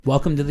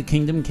Welcome to the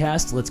Kingdom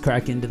Cast. Let's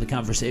crack into the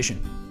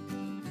conversation.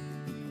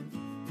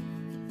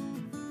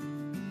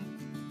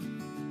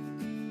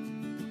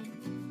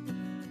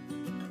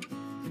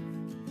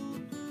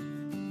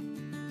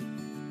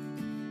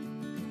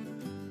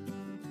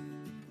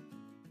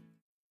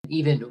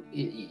 Even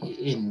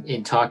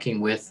in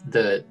talking with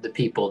the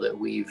people that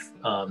we've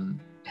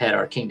had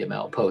our Kingdom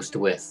Outpost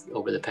with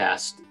over the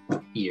past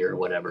year or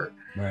whatever,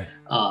 Right.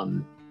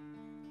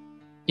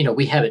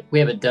 We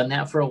haven't done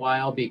that for a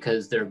while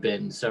because there have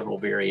been several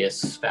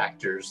various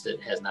factors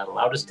that has not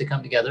allowed us to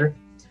come together.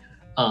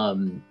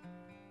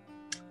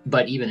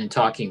 But even in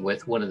talking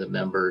with one of the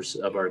members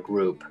of our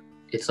group,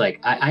 it's like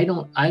I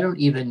don't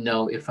even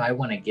know if I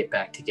want to get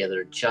back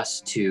together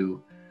just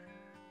to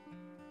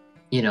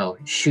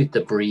shoot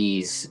the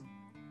breeze,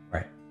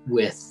 right,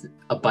 with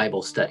a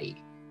Bible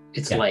study.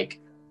 It's like,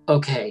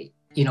 okay,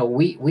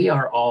 we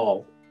are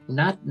all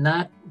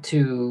not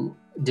to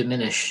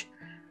diminish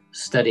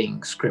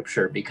studying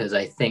scripture, because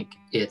I think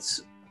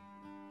it's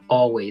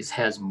always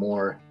has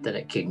more that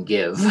it can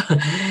give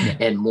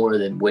and more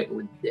than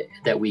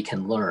that we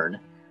can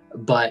learn.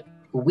 But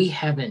we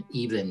haven't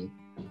even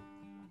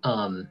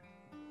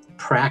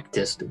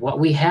practiced what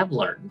we have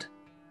learned.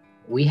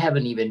 We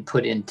haven't even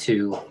put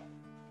into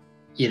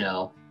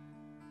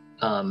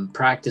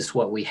practice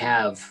what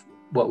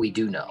we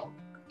do know.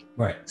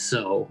 Right.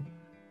 So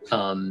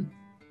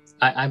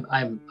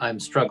I'm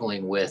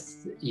struggling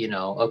with,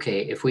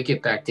 okay, if we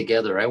get back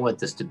together, I want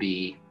this to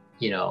be,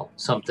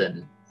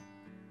 something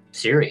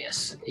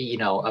serious,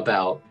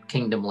 about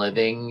kingdom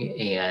living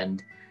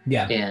and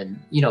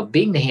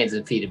being the hands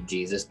and feet of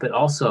Jesus, but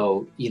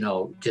also,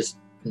 just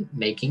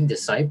making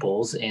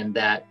disciples. And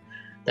that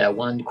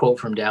one quote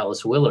from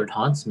Dallas Willard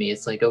haunts me.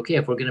 It's like, okay,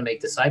 if we're going to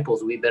make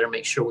disciples, we better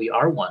make sure we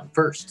are one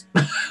first.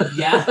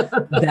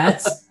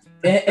 That's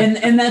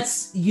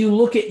you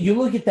look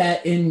at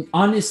that, and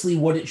honestly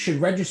what it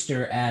should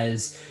register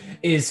as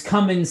is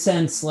common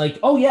sense. Like,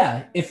 oh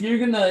yeah, if you're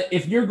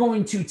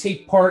going to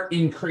take part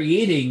in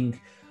creating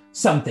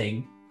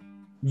something,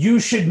 you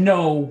should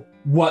know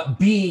what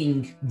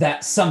being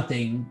that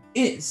something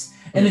is.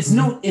 And it's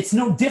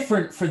no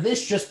different for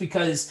this, just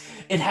because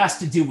it has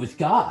to do with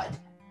God.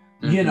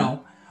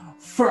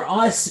 For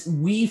us,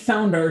 we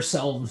found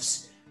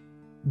ourselves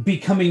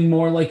becoming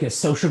more like a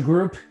social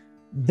group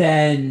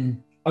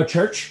than a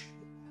church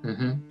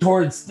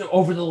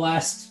over the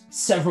last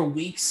several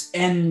weeks.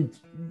 And,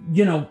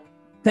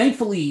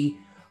 thankfully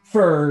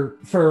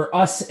for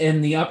us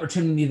and the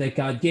opportunity that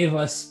God gave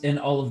us and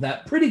all of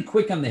that, pretty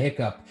quick on the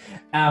hiccup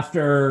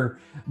after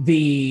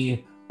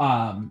the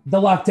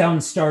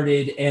lockdown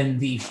started and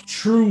the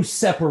true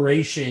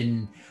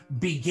separation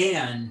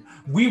began,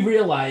 we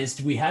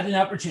realized we had an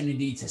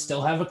opportunity to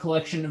still have a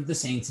collection of the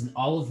saints and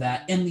all of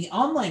that. And the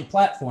online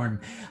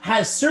platform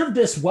has served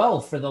us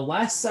well for the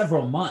last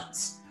several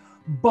months.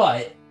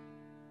 But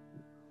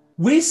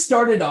we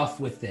started off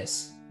with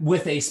this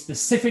with a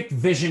specific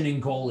vision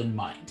and goal in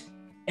mind.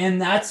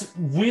 And that's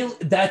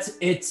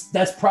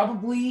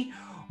probably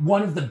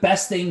one of the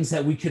best things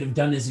that we could have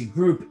done as a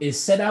group, is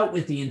set out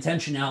with the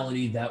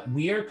intentionality that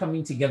we are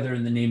coming together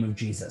in the name of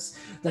Jesus.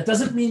 That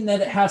doesn't mean that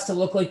it has to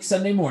look like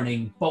Sunday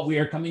morning, but we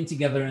are coming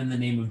together in the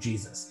name of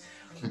Jesus.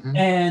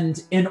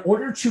 And in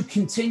order to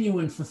continue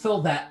and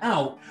fulfill that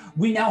out,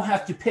 we now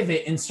have to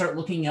pivot and start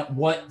looking at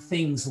what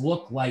things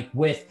look like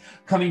with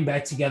coming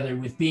back together,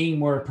 with being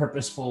more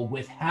purposeful,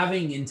 with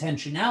having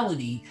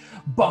intentionality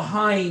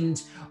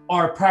behind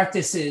our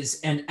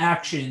practices and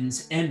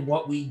actions and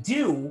what we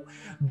do,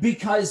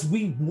 because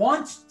we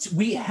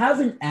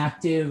have an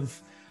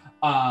active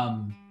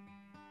an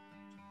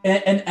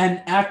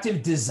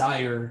active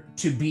desire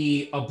to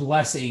be a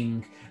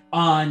blessing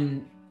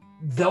on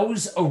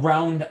those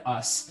around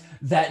us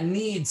that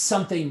need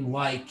something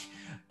like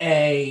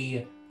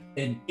an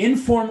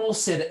informal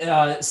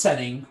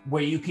setting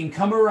where you can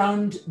come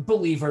around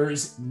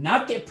believers,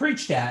 not get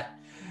preached at,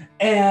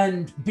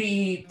 and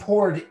be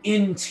poured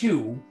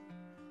into,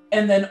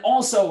 and then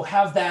also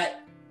have that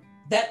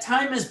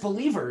time as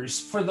believers,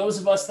 for those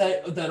of us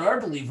that are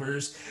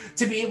believers,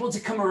 to be able to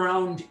come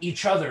around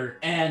each other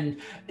and,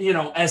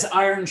 as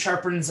iron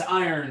sharpens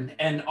iron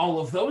and all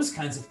of those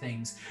kinds of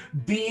things,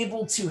 be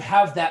able to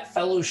have that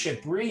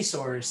fellowship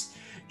resource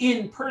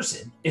in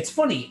person. It's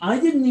funny, I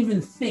didn't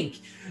even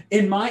think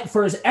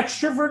for as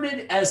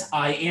extroverted as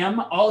I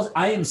am,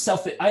 I have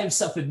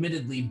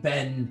self-admittedly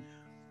been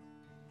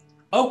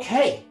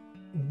okay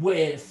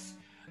with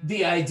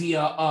the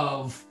idea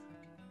of,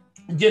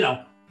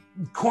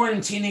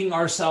 quarantining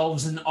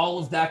ourselves and all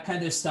of that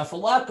kind of stuff. A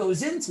lot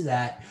goes into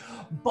that.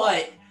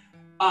 But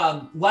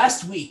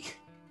last week,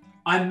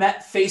 I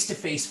met face to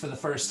face for the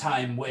first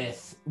time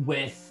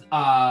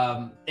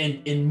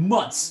in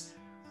months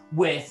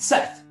with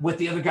Seth, with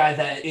the other guy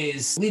that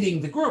is leading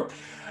the group.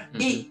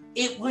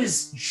 It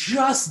was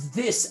just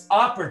this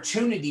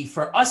opportunity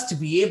for us to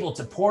be able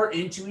to pour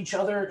into each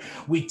other.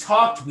 We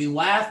talked, we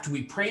laughed,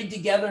 we prayed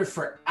together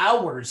for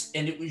hours,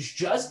 and it was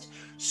just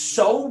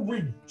so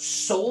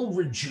soul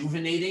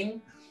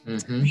rejuvenating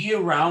to be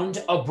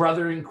around a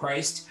brother in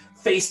Christ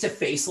face to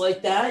face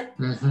like that,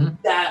 Mm-hmm.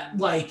 that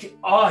like,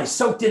 oh, I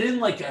soaked it in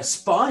like a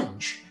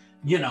sponge,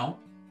 you know?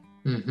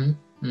 Mm-hmm.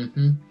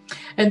 Mm-hmm.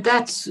 And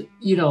that's,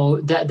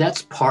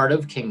 that's part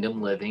of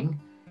kingdom living,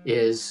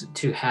 is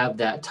to have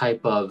that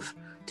type of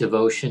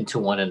devotion to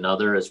one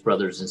another as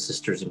brothers and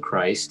sisters in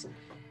Christ.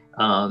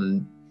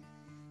 Um,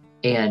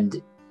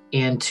 and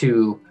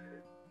to,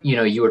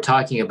 you were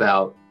talking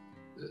about,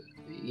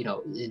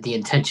 the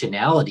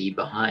intentionality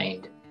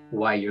behind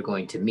why you're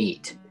going to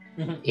meet.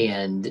 Mm-hmm.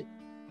 And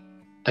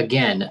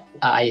again,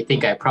 I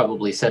think I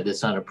probably said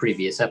this on a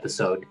previous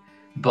episode,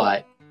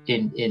 but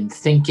in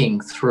thinking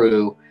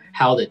through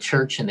how the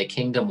church and the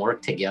kingdom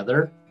work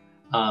together,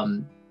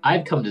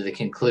 I've come to the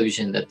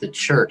conclusion that the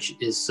church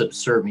is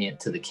subservient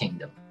to the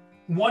kingdom.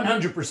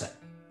 100%.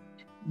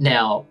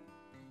 Now,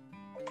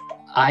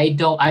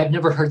 I've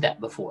never heard that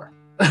before.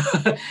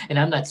 And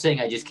I'm not saying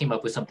I just came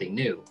up with something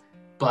new,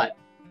 but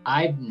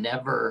I've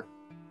never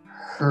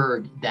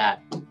heard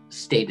that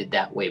stated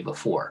that way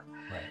before.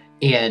 Right.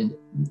 And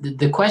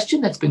the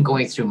question that's been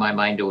going through my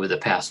mind over the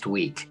past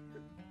week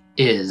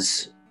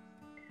is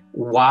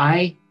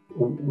why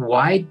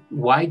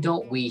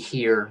don't we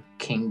hear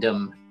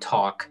kingdom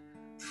talk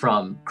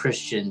from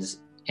Christians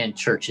and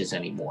churches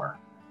anymore?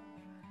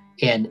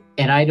 And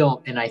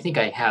I think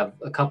I have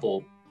a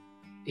couple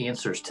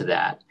answers to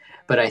that.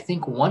 But I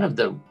think one of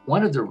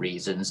the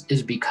reasons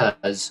is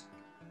because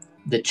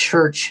the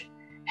church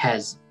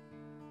has,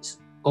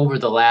 over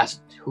the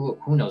last who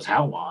knows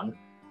how long,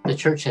 the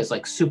church has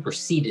like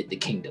superseded the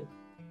kingdom.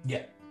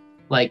 Yeah.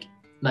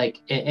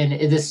 And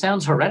this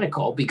sounds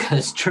heretical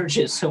because church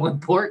is so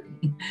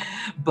important,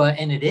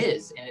 and it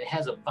is, and it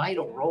has a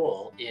vital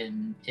role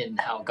in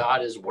how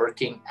God is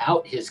working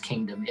out his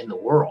kingdom in the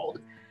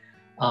world.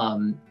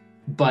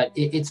 But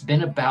it's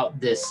been about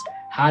this,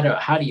 how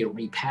do you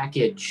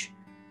repackage,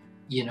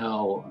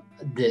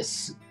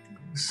 this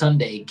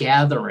Sunday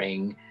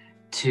gathering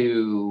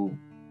to,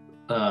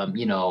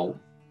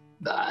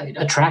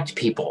 attract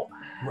people.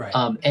 Right.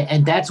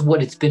 And that's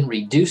what it's been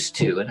reduced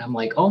to. And I'm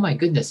like, oh my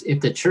goodness, if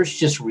the church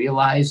just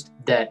realized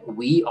that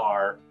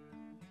we're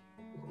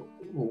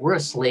a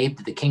slave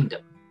to the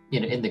kingdom,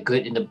 in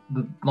the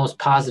most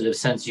positive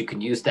sense you can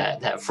use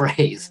that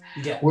phrase.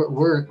 Yeah.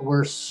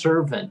 We're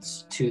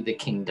servants to the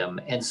kingdom.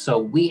 And so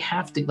we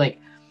have to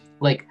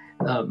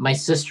my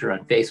sister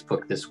on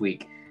Facebook this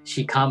week,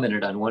 she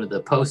commented on one of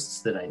the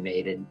posts that I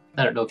made, and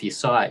I don't know if you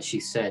saw it. She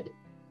said,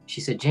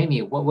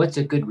 Jamie, what's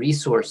a good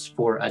resource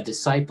for a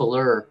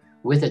discipler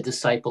with a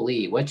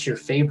disciplee? What's your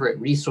favorite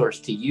resource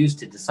to use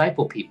to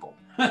disciple people?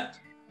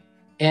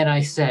 And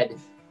I said,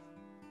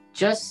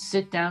 just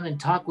sit down and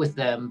talk with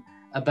them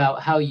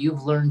about how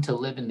you've learned to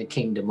live in the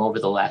kingdom over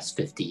the last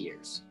 50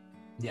 years.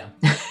 Yeah.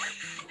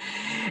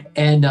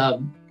 And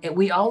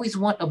we always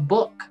want a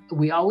book.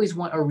 We always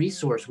want a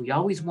resource. We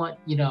always want,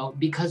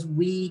 because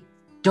we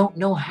don't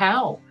know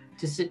how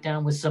to sit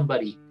down with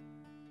somebody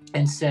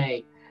and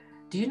say,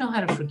 do you know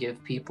how to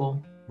forgive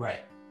people?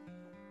 Right.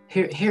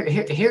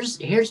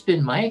 Here's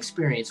been my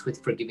experience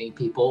with forgiving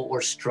people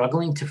or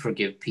struggling to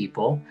forgive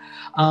people.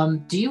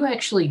 Do you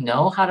actually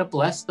know how to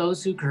bless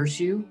those who curse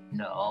you?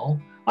 No.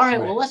 All right.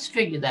 Well, let's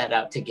figure that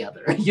out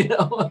together,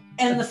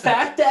 And the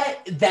fact that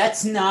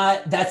that's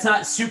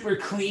not super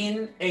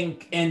clean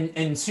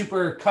and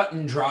super cut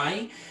and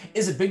dry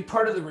is a big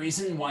part of the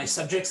reason why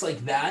subjects like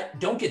that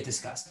don't get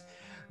discussed.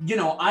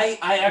 I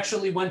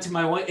actually went to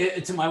my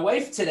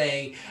wife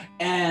today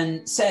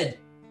and said,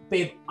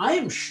 babe, I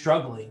am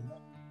struggling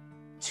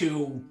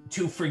to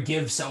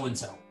forgive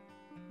so-and-so.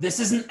 This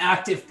is an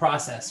active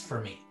process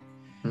for me.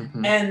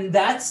 Mm-hmm. And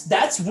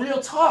that's real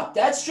talk.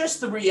 That's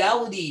just the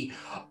reality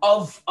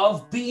of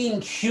being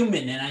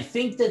human. And I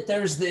think that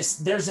there's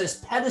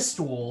this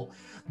pedestal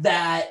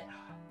that,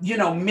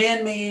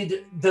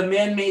 the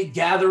man-made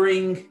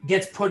gathering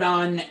gets put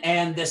on,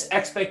 and this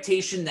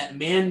expectation that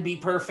man be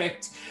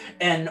perfect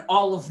and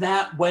all of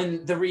that,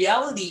 when the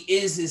reality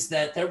is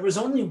that there was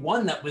only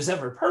one that was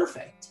ever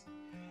perfect,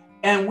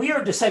 and we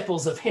are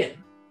disciples of him.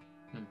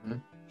 Mm-hmm.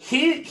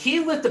 He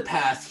lit the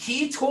path.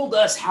 He told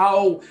us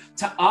how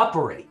to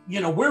operate.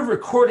 We're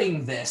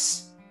recording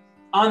this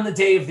on the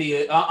day of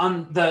the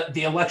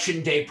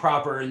election day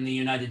proper in the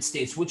United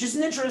States, which is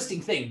an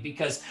interesting thing,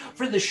 because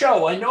for the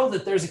show, I know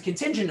that there's a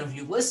contingent of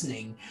you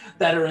listening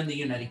that are in the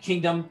United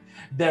Kingdom.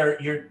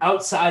 You're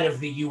outside of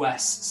the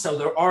US. So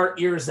there are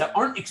ears that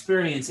aren't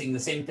experiencing the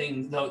same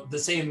thing, the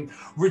same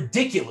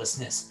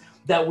ridiculousness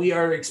that we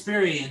are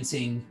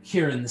experiencing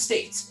here in the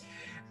States.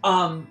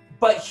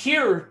 But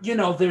here,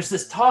 there's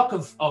this talk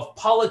of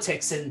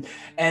politics and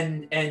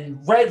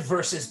red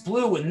versus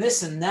blue and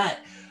this and that.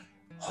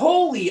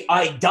 Holy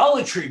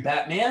idolatry,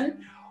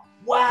 Batman.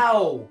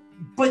 Wow.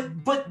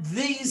 But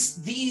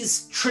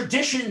these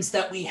traditions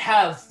that we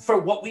have for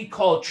what we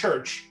call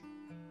church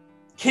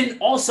can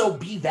also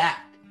be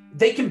that.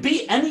 They can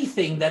be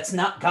anything that's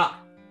not God.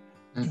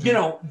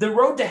 Mm-hmm. The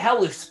road to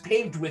hell is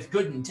paved with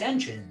good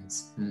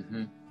intentions.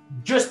 Mm-hmm.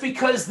 Just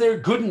because they're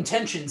good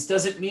intentions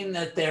doesn't mean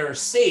that they're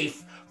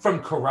safe from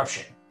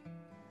corruption.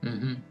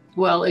 Mm-hmm.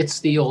 Well, it's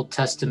the Old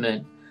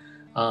Testament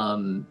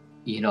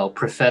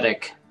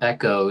prophetic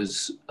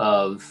echoes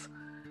of,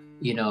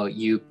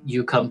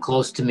 you come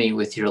close to me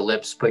with your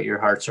lips, but your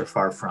hearts are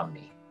far from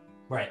me.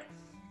 Right.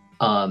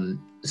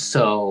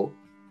 So,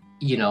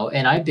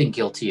 and I've been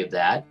guilty of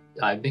that.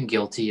 I've been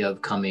guilty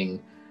of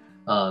coming,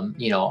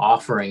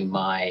 offering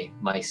my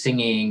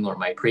singing or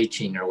my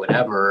preaching or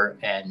whatever,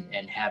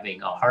 and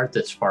having a heart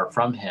that's far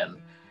from him.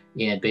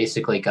 And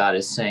basically God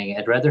is saying,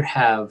 I'd rather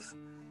have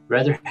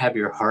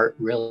your heart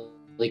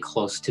really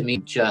close to me.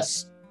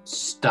 Just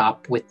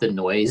stop with the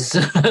noise.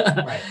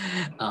 Right.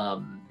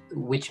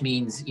 Which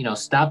means,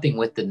 stopping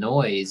with the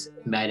noise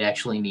might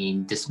actually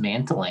mean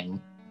dismantling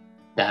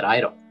that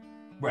idol.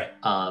 Right.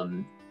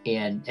 And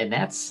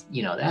that's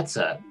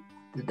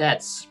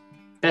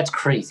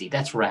crazy.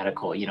 That's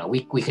radical.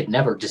 We could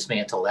never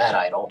dismantle that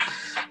idol.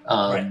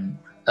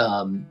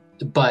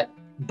 But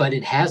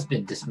it has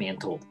been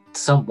dismantled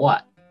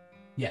somewhat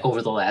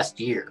over the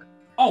last year.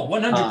 Oh,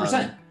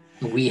 100%.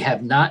 We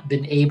have not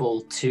been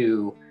able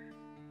to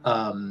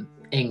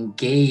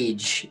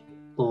engage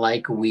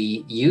like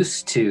we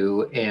used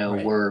to,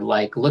 and we're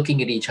like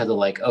looking at each other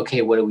like,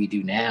 okay, what do we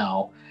do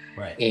now?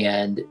 Right.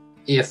 And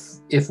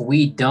if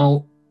we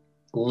don't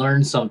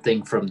learn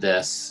something from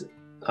this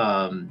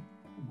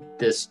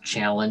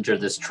challenge or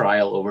this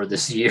trial over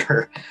this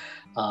year,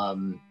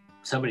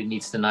 somebody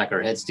needs to knock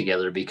our heads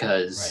together,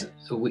 because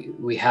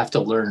we have to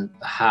learn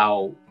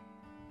how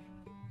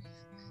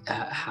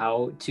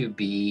to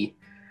be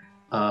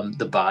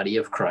the body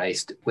of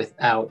Christ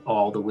without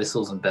all the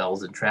whistles and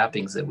bells and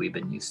trappings that we've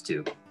been used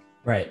to.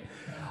 Right.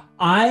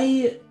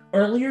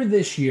 Earlier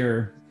this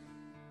year,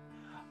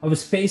 I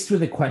was faced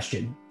with a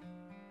question.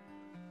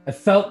 I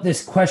felt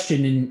this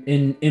question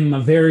in my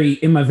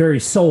very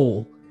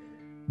soul.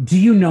 Do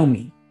you know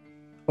me?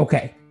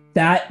 Okay.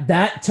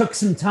 That took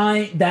some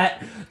time.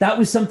 That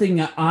was something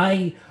that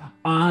I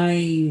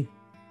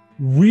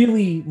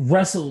really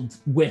wrestled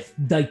with.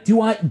 Like,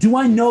 do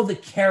I know the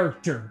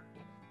character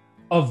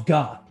of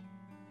God?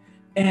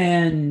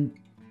 And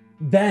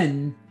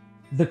then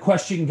the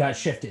question got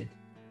shifted.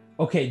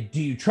 Okay,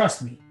 do you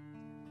trust me?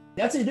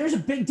 There's a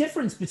big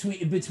difference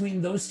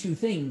between those two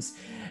things.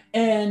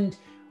 And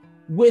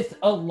for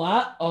a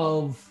lot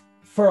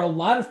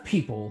of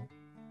people,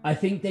 I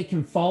think they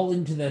can fall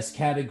into this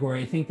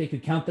category. I think they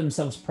could count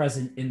themselves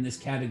present in this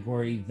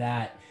category,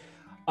 that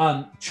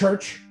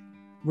church,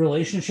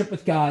 relationship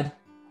with God,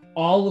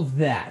 all of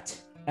that,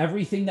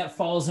 everything that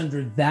falls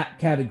under that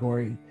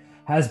category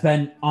has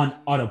been on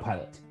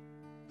autopilot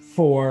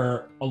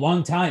for a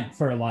long time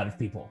for a lot of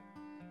people.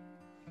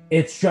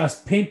 It's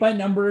just paint by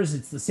numbers.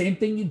 It's the same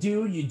thing you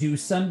do. You do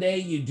Sunday,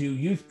 you do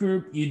youth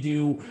group, you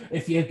do,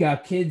 if you've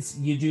got kids,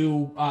 you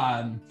do,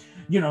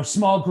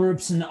 small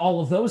groups and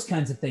all of those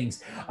kinds of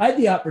things. I had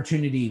the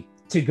opportunity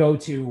to go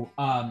to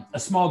a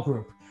small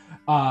group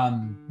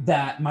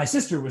that my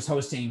sister was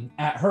hosting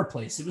at her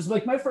place. It was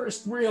like my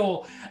first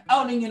real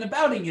outing and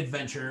abouting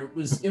adventure.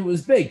 It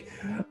was big,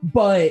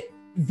 but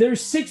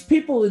there's 6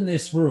 people in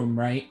this room,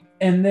 right?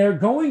 And they're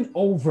going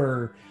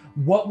over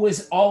what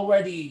was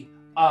already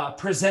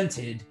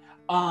presented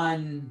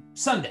on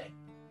Sunday,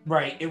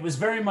 right? It was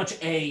very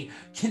much a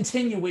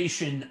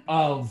continuation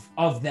of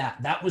that.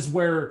 That was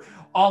where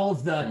all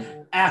of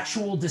the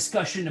actual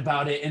discussion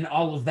about it and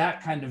all of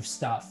that kind of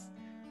stuff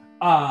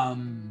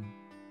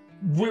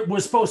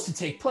was supposed to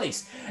take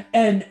place.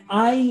 And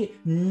I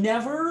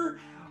never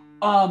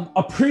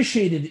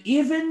appreciated,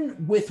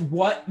 even with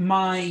what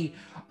my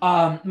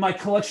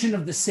collection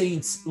of the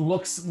saints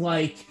looks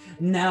like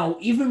now,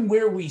 even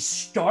where we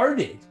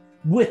started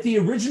with the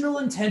original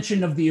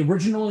intention of the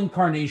original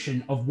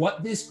incarnation of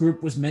what this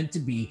group was meant to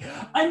be.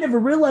 I never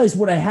realized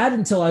what I had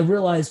until I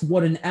realized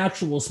what an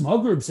actual small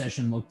group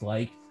session looked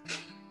like.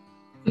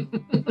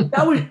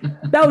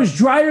 That was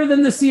drier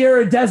than the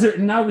Sierra Desert,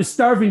 and I was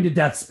starving to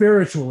death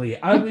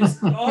spiritually. I was,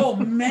 oh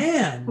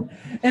man.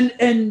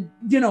 And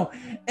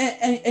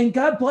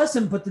God bless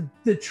him. But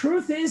the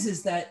truth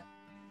is that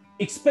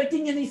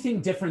expecting anything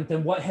different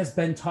than what has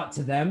been taught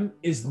to them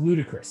is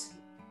ludicrous.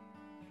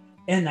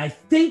 And I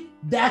think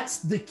that's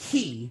the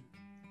key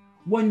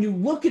when you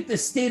look at the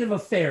state of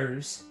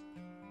affairs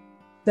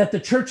that the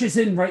church is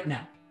in right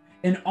now,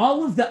 and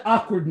all of the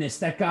awkwardness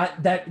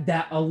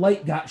that a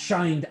light got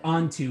shined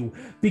onto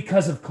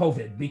because of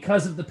COVID,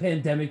 because of the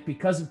pandemic,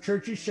 because of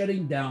churches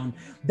shutting down.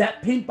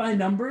 That paint by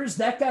numbers,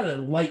 that got a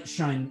light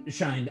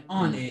shined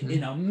on it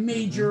in a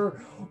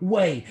major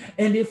way.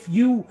 And if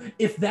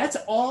that's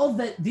all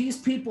that these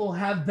people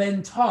have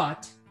been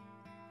taught,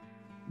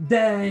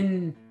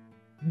 then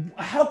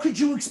how could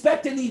you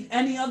expect any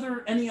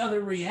other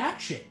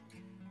reaction?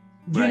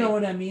 You know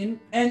what I mean?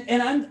 And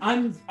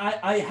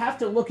I have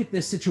to look at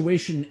this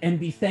situation and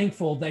be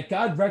thankful that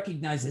God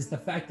recognizes the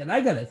fact that I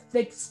got a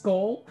thick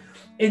skull,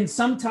 and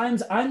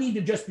sometimes I need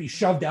to just be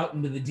shoved out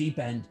into the deep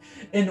end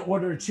in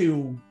order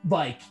to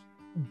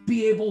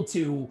be able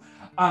to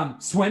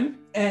swim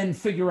and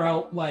figure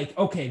out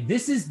okay,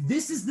 this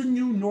is the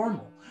new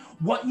normal.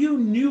 What you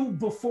knew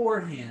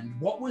beforehand,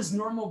 what was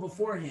normal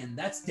beforehand,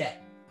 that's dead.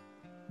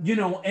 You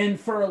know, and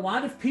for a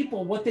lot of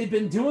people, what they've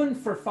been doing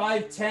for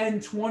 5, 10,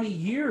 20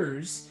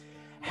 years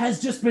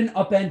has just been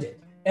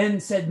upended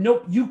and said,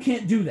 nope, you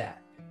can't do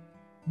that.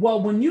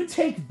 Well, when you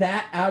take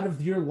that out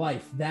of your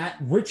life, that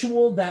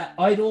ritual, that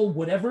idol,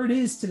 whatever it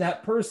is to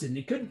that person,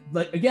 it could,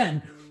 like,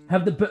 again,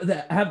 have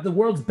the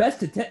world's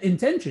best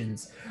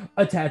intentions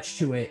attached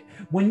to it.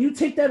 When you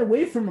take that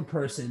away from a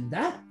person,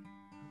 that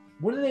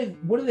what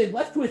are they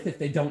left with if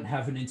they don't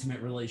have an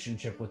intimate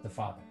relationship with the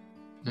Father?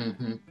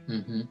 Mm-hmm,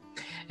 mm-hmm.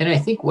 And I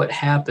think what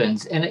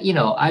happens, and you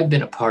know, I've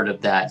been a part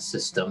of that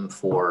system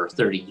for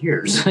 30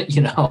 years,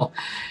 you know,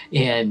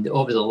 and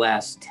over the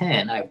last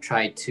 10, I've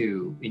tried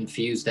to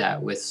infuse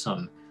that with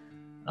some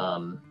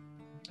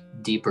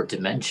deeper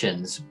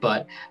dimensions.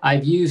 But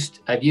I've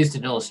used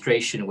an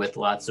illustration with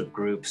lots of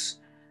groups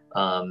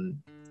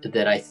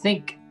that I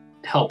think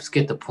helps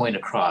get the point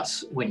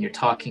across when you're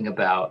talking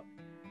about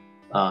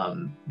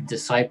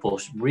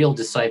real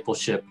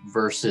discipleship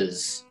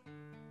versus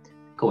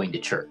going to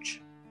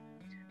church.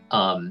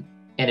 And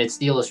it's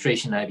the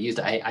illustration I've used.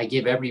 I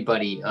give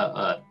everybody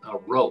a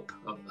rope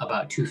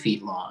about 2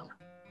 feet long.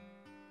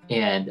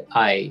 And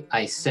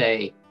I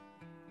say,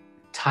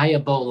 tie a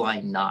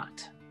bowline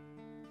knot.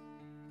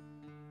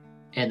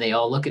 And they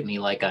all look at me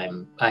like I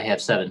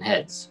have 7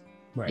 heads,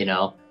 right. You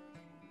know?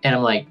 And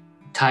I'm like,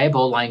 tie a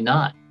bowline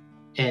knot.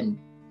 And,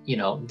 you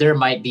know, there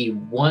might be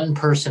 1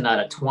 person out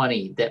of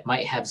 20 that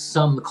might have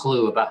some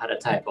clue about how to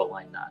tie a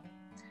bowline knot.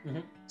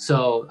 Mm-hmm.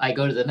 So I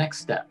go to the next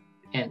step,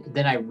 and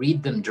then I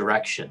read them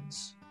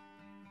directions.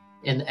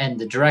 And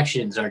the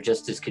directions are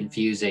just as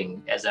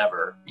confusing as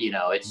ever. You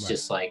know, it's right.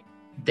 Just like,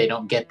 they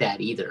don't get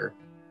that either.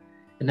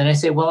 And then I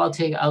say, well, I'll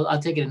take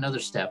it another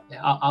step.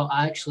 I'll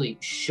actually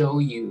show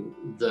you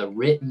the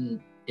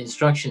written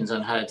instructions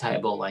on how to tie a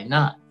bowline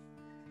knot.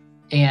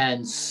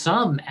 And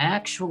some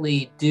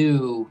actually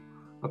do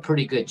a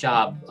pretty good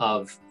job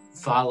of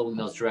following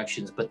those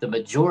directions, but the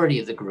majority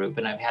of the group,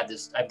 and I've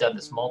done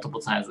this multiple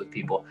times with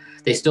people,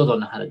 they still don't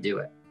know how to do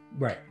it.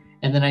 Right.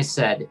 And then I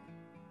said,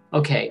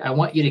 okay, I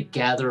want you to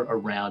gather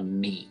around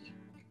me.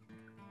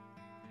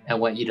 I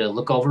want you to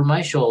look over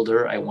my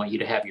shoulder. I want you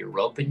to have your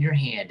rope in your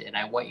hand, and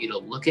I want you to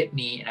look at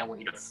me, and I want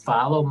you to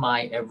follow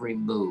my every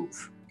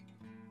move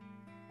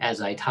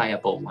as I tie a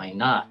bowline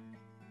knot.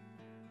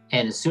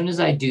 And as soon as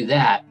I do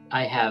that,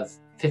 I have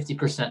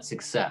 50%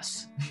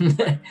 success.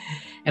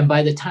 And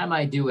by the time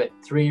I do it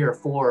 3 or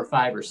 4 or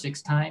 5 or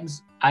 6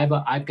 times,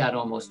 I've got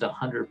almost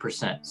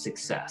 100%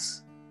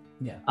 success.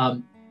 Yeah.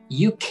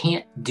 You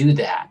can't do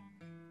that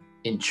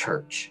in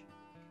church.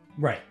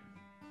 Right.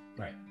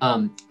 Right.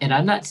 And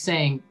I'm not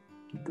saying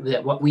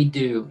that what we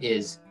do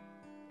is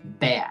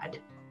bad,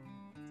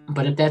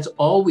 but if that's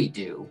all we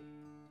do,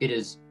 it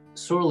is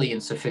sorely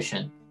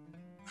insufficient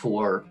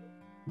for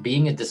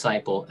being a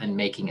disciple and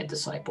making a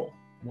disciple.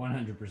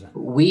 100%.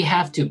 We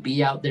have to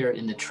be out there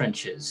in the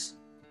trenches,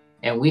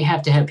 and we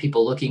have to have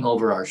people looking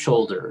over our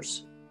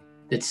shoulders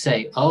that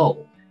say,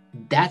 oh,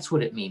 that's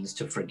what it means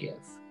to forgive.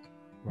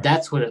 Right.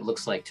 That's what it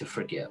looks like to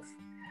forgive.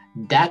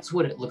 That's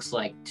what it looks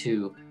like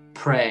to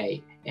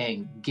pray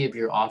and give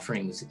your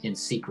offerings in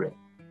secret.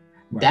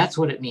 Right. That's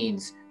what it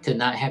means to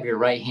not have your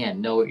right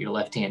hand know what your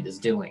left hand is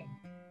doing.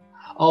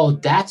 Oh,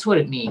 that's what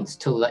it means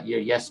to let your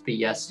yes be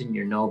yes and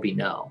your no be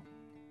no.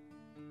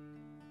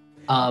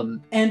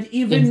 And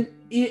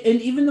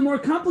even the more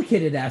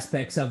complicated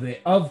aspects of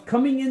it, of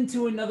coming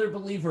into another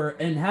believer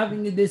and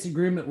having a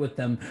disagreement with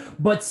them,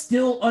 but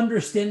still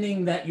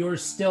understanding that you're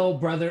still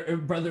brother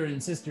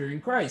and sister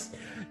in Christ,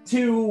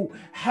 to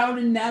how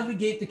to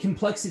navigate the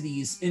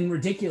complexities and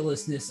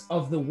ridiculousness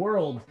of the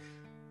world,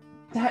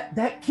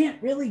 that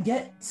can't really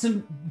get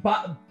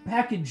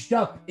packaged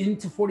up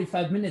into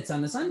 45 minutes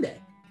on a Sunday.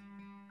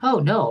 Oh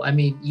no, I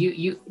mean,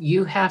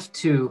 you have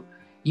to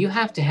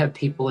have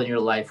people in your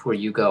life where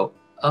you go,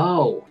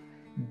 oh,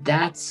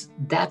 that's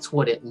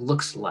what it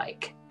looks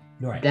like.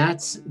 Right.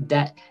 That's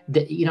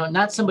you know,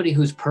 not somebody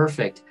who's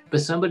perfect,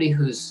 but somebody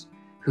who's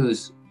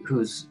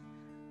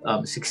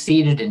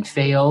succeeded and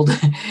failed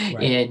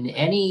right. in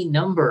any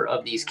number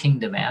of these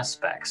kingdom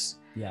aspects.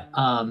 Yeah.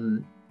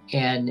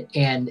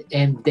 And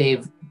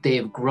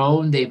they've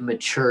grown, they've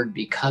matured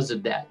because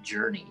of that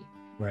journey.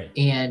 Right.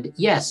 And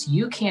yes,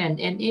 you can,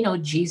 and you know,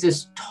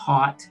 Jesus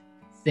taught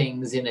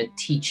things in a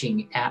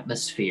teaching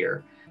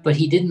atmosphere, but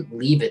he didn't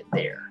leave it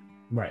there.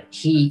 Right.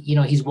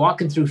 He's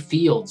walking through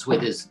fields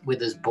with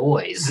his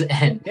boys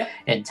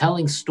and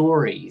telling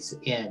stories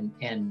and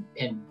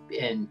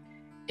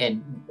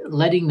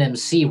letting them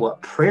see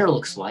what prayer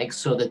looks like,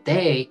 so that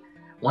they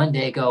one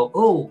day go,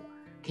 oh,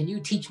 can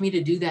you teach me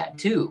to do that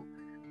too?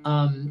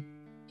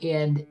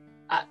 And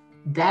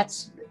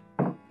that's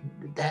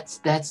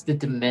the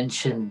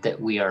dimension that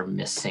we are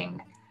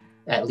missing,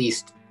 at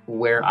least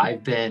where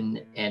I've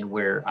been and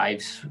where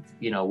I've,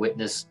 you know,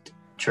 witnessed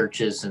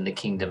churches and the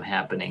kingdom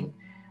happening.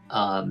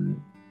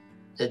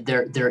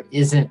 There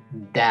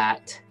isn't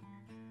that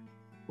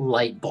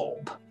light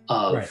bulb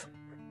of, right.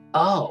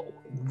 Oh,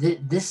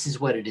 this is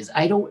what it is.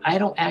 I don't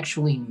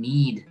actually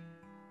need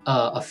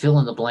a fill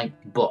in the blank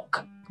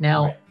book.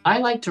 Now, Right. I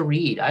like to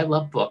read. I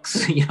love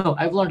books.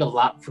 I've learned a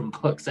lot from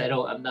books.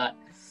 I'm not,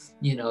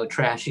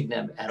 trashing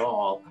them at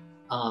all.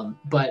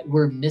 But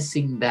we're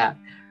missing that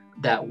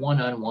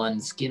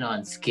one-on-one, skin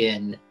on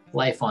skin,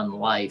 life on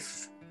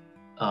life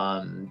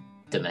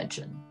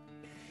dimension.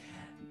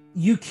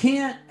 You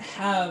can't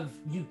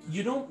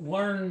you don't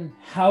learn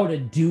how to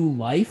do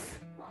life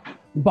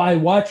by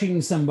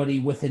watching somebody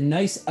with a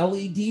nice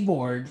LED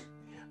board.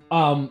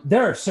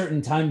 There are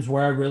certain times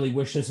where I really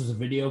wish this was a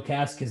video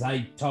cast because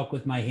I talk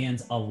with my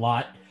hands a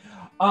lot.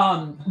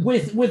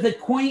 With a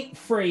quaint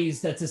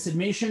phrase that's a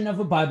summation of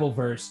a Bible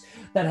verse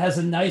that has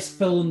a nice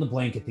fill in the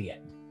blank at the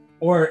end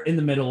or in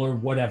the middle or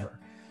whatever.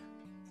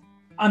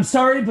 I'm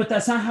sorry, but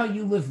that's not how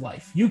you live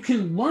life. You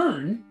can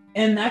learn,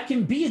 and that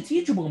can be a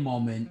teachable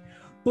moment,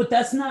 but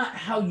that's not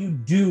how you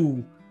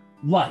do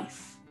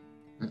life.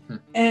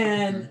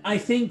 And I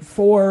think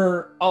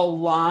for a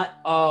lot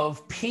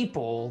of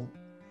people,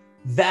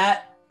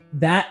 that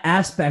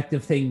aspect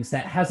of things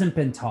that hasn't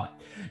been taught.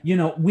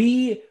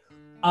 We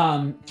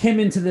came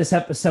into this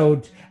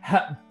episode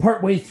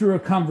partway through a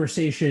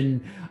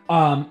conversation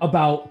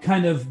about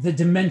kind of the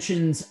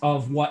dimensions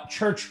of what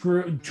church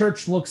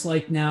looks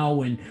like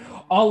now and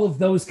all of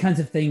those kinds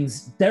of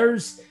things.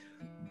 There's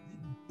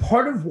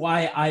part of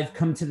why I've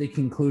come to the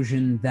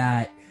conclusion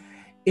that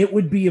it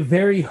would be a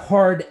very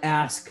hard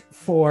ask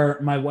for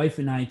my wife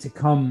and I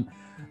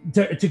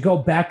to go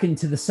back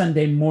into the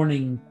Sunday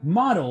morning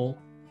model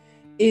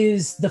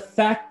is the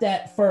fact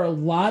that for a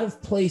lot of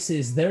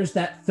places, there's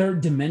that third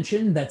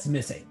dimension that's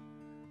missing.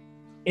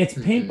 It's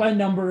paint by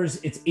numbers,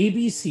 it's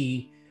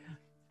ABC.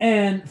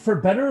 And for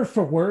better or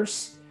for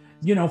worse,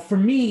 for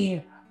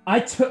me, I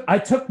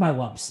took my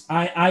lumps.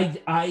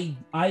 I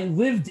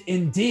lived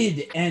and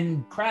did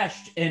and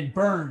crashed and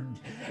burned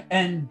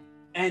and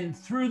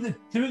through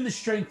the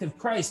strength of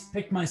Christ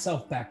picked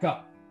myself back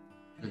up.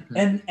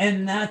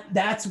 And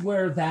that's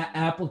where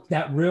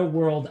that real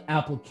world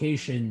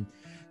application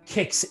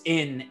kicks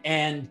in.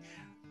 And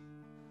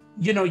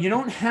you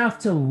don't have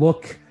to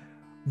look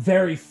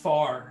very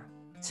far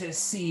to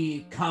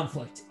see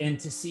conflict and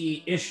to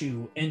see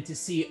issue and to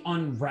see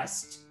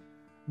unrest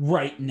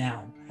right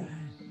now.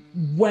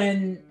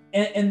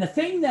 And the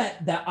thing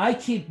that I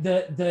keep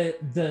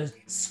the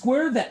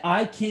square that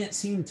I can't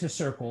seem to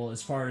circle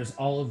as far as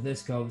all of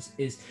this goes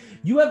is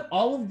you have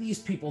all of these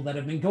people that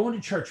have been going to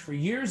church for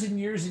years and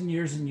years and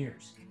years and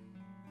years.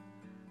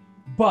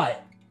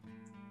 But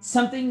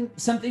something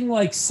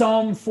like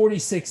Psalm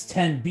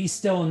 46:10, be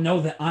still and know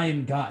that I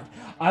am God.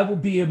 I will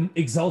be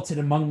exalted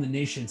among the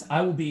nations.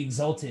 I will be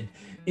exalted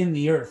in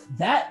the earth.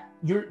 That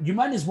you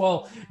might as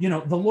well,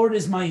 the Lord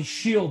is my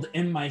shield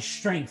and my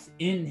strength.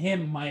 In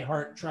him my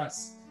heart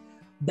trusts.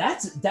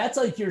 That's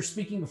like you're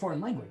speaking a foreign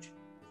language.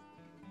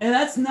 And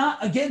that's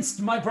not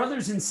against my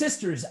brothers and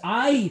sisters.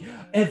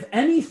 If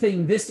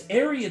anything, this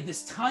area,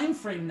 this time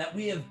frame that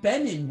we have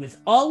been in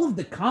with all of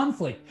the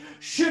conflict,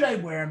 should I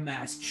wear a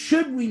mask?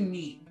 Should we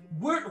meet?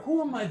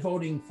 Who am I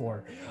voting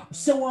for?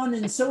 So on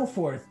and so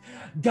forth.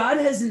 God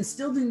has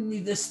instilled in me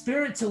the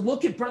spirit to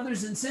look at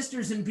brothers and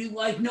sisters and be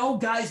like, no,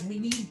 guys, we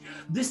need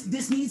this.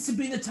 This needs to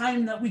be the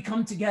time that we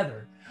come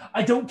together.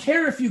 I don't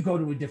care if you go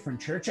to a different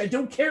church. I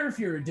don't care if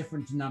you're a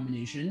different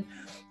denomination.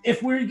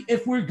 If we're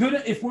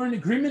in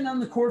agreement on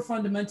the core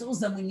fundamentals,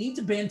 then we need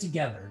to band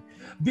together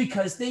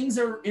because things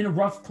are in a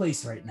rough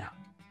place right now.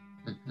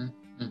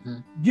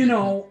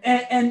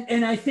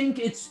 And I think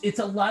it's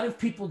a lot of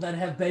people that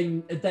have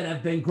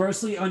been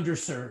grossly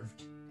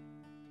underserved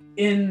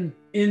in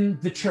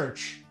the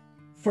church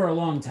for a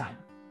long time.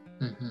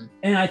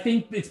 And I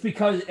think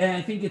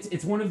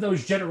it's one of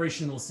those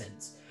generational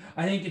sins.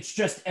 I think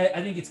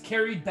it's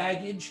carried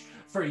baggage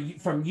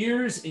from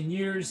years and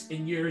years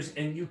and years,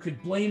 and you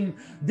could blame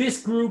this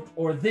group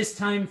or this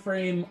time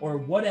frame or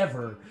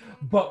whatever.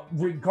 But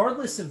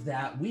regardless of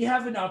that, we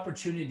have an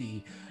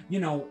opportunity.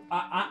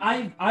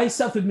 I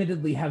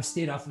self-admittedly have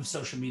stayed off of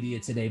social media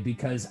today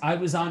because I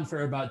was on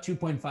for about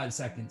 2.5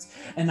 seconds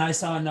and I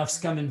saw enough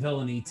scum and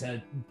villainy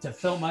to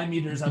fill my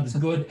meters. I was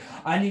good.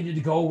 I needed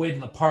to go away to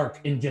the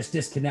park and just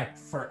disconnect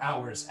for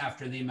hours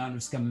after the amount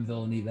of scum and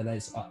villainy that I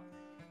saw.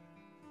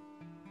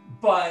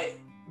 But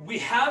we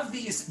have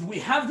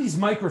these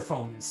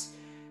microphones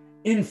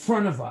in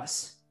front of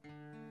us.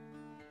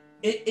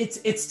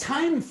 It's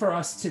time for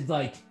us to,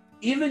 like,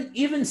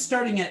 even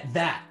starting at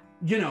that,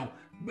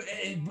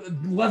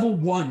 level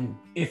one,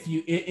 if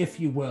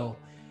you will,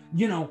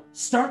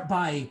 start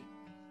by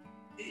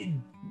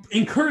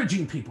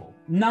encouraging people,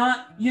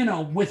 not,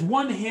 with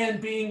one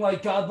hand being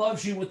like, God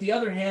loves you, with the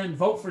other hand,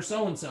 vote for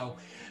so-and-so.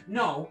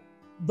 No,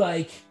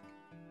 like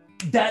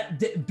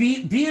that,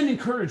 be an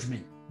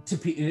encouragement to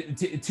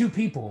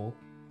people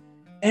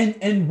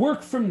and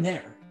work from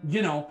there.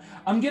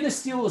 I'm going to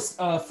steal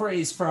a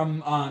phrase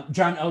from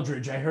John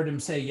Eldridge. I heard him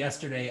say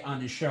yesterday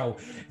on his show.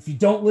 If you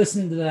don't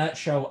listen to that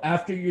show,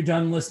 after you're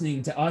done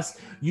listening to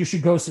us, you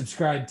should go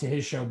subscribe to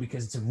his show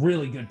because it's a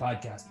really good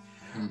podcast.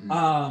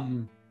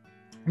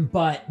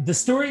 But the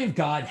story of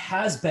God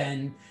has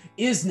been,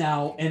 is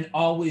now, and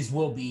always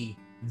will be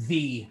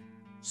the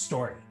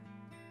story.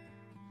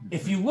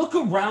 If you look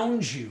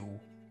around you,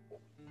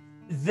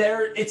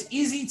 it's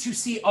easy to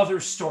see other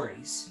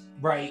stories,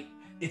 right?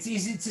 It's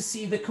easy to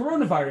see the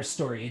coronavirus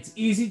story. It's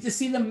easy to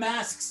see the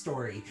mask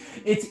story.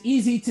 It's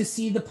easy to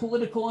see the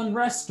political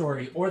unrest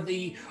story or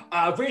the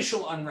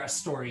racial unrest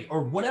story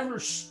or whatever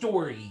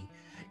story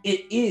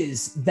it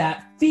is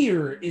that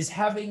fear is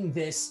having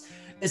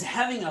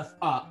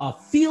a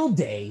field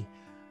day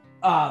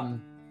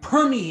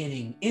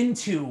permeating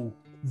into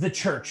the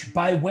church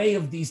by way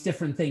of these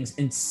different things.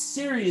 And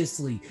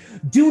seriously,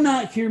 do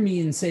not hear me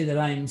and say that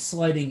I am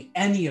slighting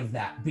any of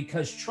that,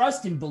 because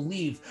trust and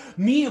believe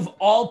me, of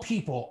all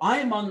people, I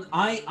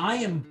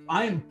am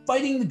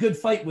fighting the good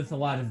fight with a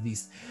lot of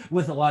these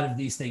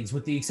things,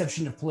 with the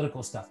exception of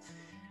political stuff.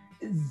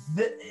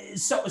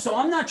 So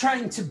I'm not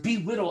trying to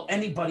belittle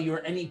anybody or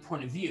any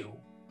point of view,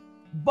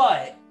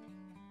 but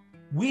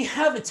we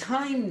have a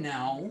time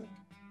now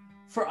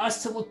for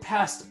us to look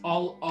past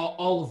all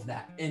of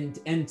that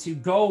and to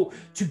go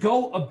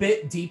a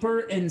bit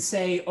deeper and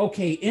say,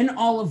 okay, in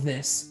all of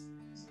this,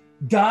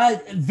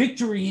 God,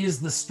 victory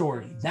is the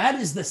story. That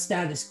is the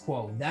status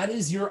quo. That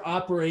is your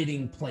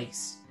operating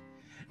place.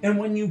 And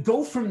when you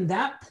go from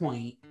that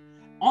point,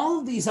 all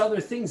of these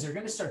other things are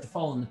going to start to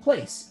fall into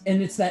place.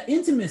 And it's that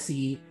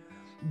intimacy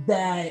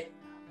that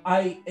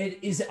it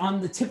is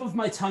on the tip of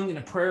my tongue and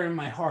a prayer in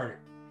my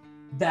heart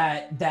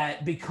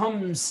that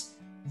becomes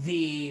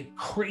the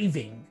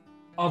craving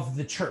of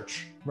the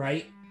church,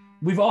 right?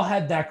 We've all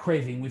had that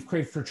craving. We've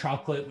craved for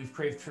chocolate. We've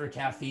craved for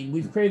caffeine.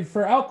 We've craved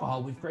for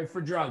alcohol. We've craved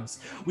for drugs.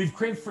 We've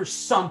craved for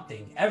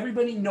something.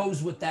 Everybody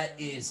knows what that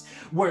is,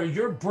 where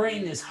your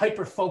brain is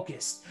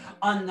hyper-focused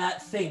on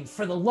that thing.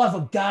 For the love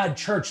of God,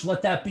 church,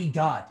 let that be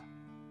God.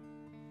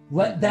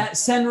 Let that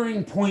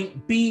centering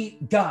point be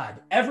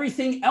God.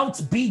 Everything else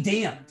be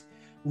damned.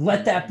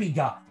 Let that be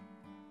God.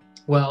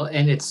 Well,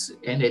 and it's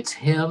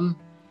him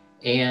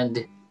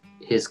and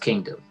his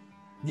kingdom.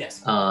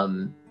 Yes.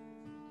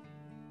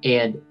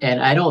 And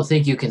I don't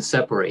think you can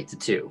separate the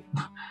two.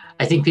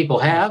 I think people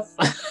have.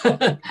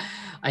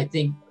 I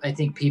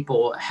think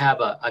people have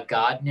a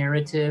God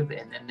narrative,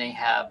 and then they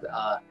have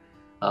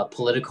a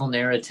political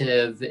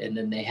narrative, and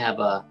then they have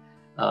a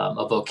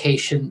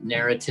vocation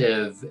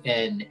narrative,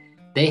 and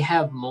they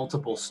have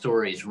multiple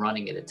stories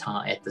running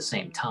at the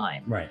same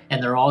time. Right.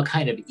 And they're all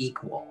kind of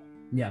equal.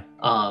 Yeah.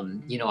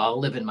 I'll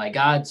live in my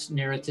God's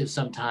narrative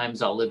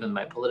sometimes. I'll live in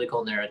my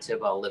political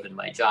narrative. I'll live in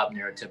my job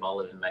narrative. I'll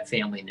live in my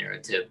family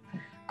narrative.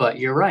 But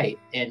you're right,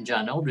 and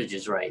John Eldredge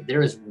is right.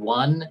 There is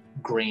one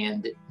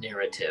grand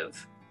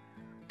narrative.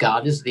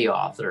 God is the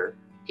author.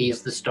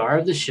 He's the star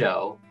of the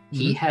show. Mm-hmm.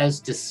 He has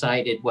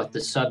decided what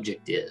the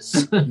subject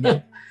is.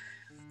 Yeah.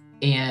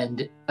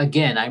 And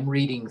again, I'm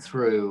reading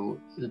through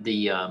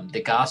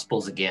the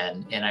Gospels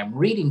again, and I'm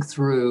reading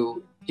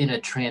through in a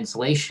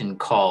translation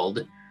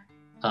called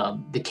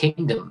the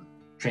Kingdom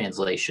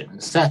Translation.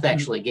 Seth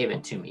actually gave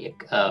it to me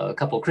a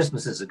couple of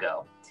Christmases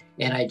ago,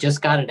 and I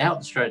just got it out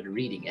and started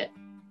reading it.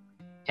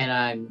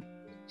 And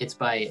it's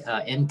by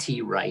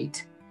N.T.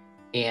 Wright,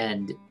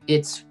 and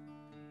it's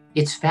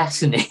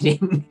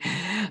fascinating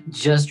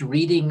just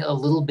reading a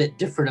little bit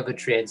different of a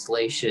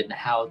translation,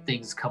 how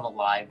things come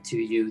alive to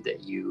you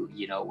that you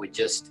would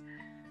just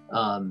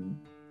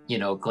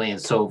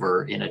glance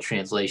over in a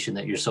translation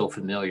that you're so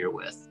familiar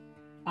with.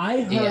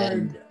 I've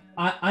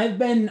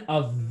been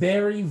a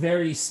very,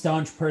 very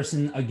staunch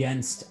person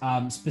against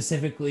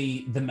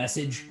specifically the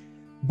Message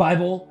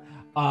Bible.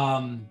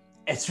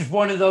 It's just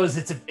one of those,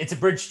 it's a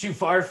bridge too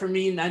far for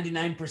me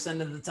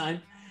 99% of the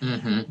time.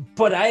 Mm-hmm.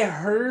 But I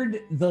heard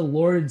the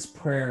Lord's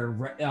Prayer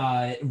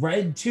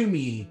read to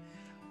me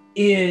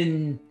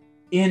in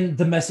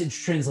the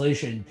Message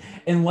translation.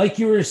 And like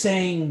you were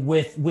saying,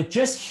 with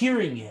just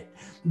hearing it,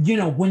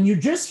 when you're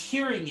just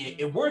hearing it,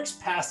 it works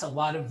past a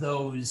lot of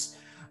those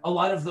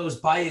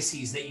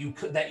biases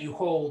that you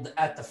hold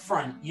at the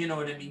front. You know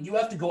what I mean? You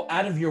have to go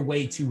out of your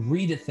way to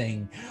read a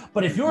thing.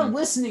 But if you're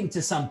listening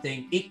to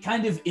something, it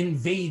kind of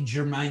invades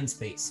your mind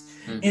space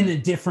in a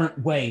different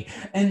way.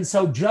 And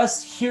so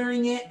just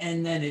hearing it,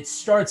 and then it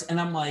starts, and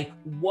I'm like,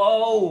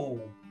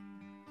 whoa,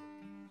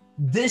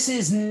 this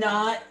is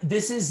not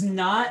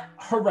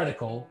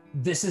heretical.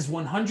 This is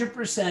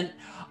 100%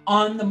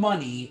 on the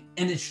money.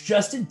 And it's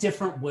just a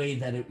different way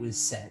that it was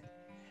said.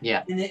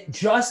 Yeah. And it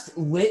just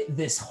lit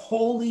this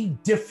wholly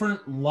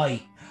different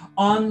light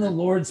on the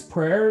Lord's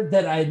Prayer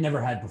that I had never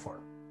had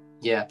before.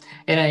 Yeah.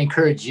 And I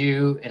encourage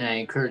you and I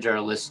encourage our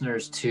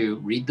listeners to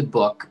read the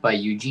book by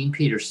Eugene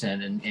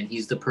Peterson. And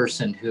he's the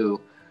person who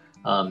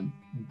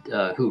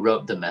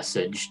wrote the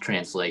Message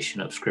translation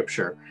of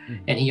Scripture.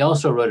 Mm-hmm. And he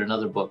also wrote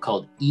another book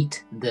called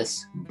Eat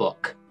This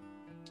Book.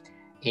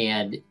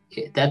 And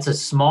that's a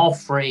small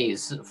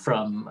phrase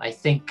from, I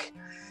think,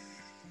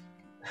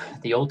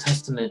 the Old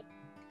Testament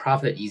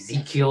prophet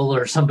Ezekiel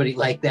or somebody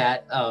like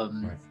that,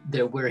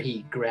 where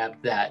he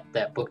grabbed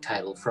that book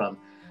title from.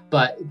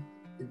 But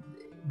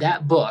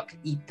that book,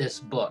 Eat This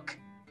Book,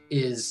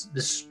 is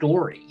the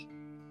story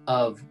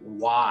of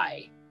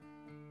why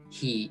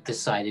he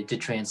decided to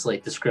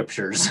translate the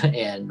scriptures,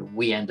 and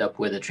we end up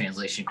with a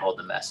translation called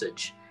The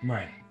Message.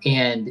 Right.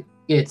 And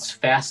it's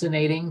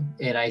fascinating,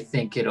 and I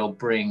think it'll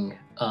bring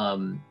a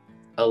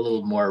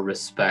little more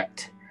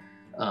respect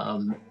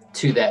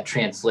to that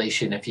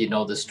translation if you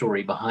know the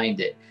story behind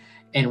it.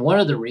 And one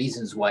of the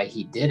reasons why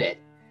he did it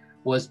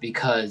was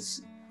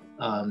because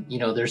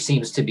there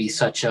seems to be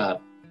such a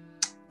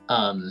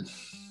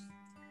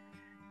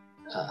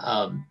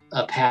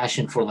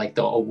passion for like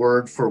a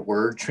word for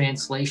word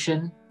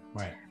translation.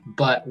 Right.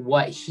 But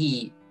what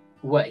he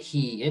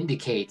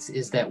indicates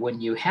is that when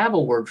you have a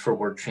word for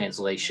word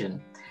translation,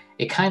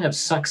 it kind of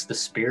sucks the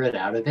spirit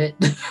out of it.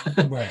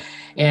 Right.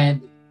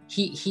 And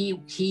he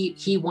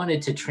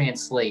wanted to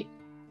translate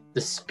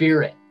the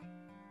spirit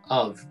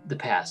of the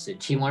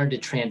passage. He wanted to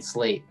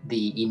translate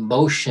the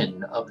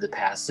emotion of the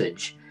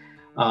passage,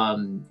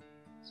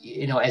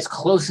 as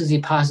close as he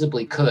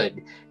possibly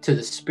could to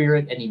the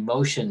spirit and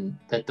emotion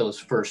that those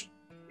first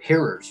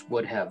hearers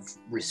would have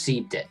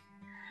received it.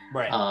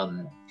 Right.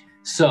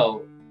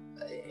 So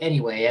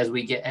anyway, as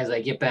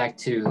I get back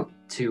to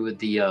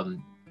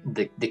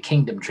the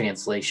Kingdom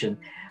translation,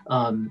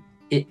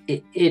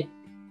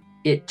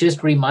 it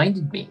just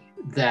reminded me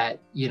that,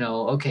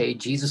 okay,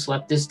 Jesus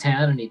left this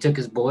town and he took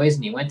his boys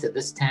and he went to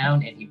this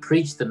town and he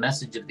preached the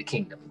message of the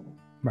kingdom.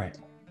 Right.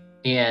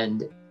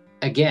 And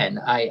again,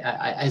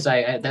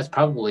 that's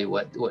probably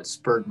what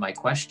spurred my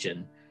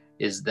question,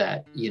 is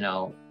that,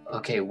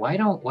 okay, why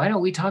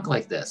don't we talk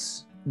like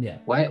this? Yeah.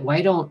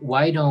 Why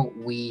don't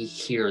we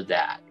hear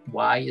that?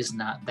 Why is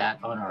not that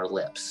on our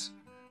lips?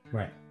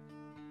 Right.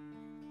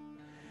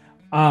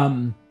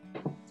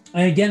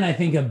 And again, I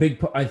think a big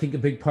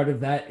part of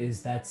that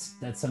is that's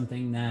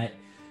something that,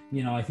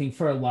 I think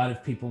for a lot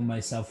of people,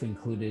 myself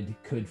included,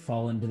 could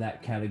fall into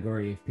that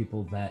category of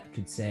people that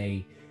could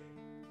say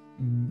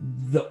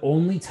the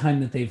only time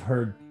that they've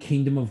heard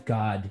kingdom of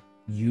God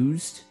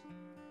used,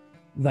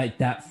 like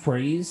that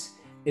phrase,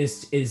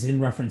 is in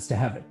reference to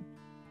heaven,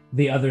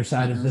 the other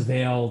side of the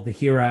veil, the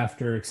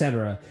hereafter,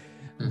 etc.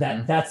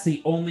 That's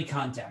the only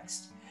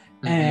context.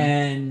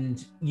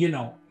 And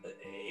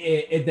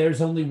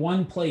there's only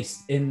one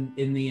place in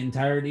the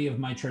entirety of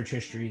my church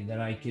history that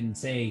I can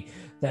say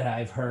that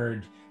I've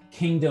heard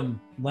kingdom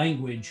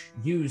language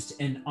used.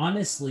 And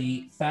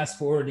honestly, fast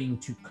forwarding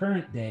to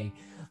current day,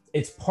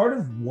 it's part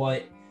of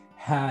what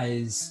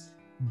has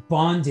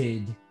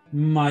bonded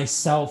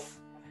myself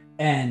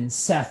and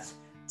Seth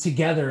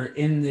together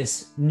in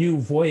this new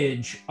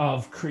voyage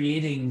of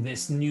creating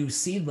this new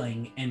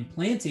seedling and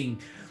planting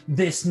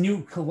this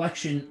new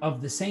collection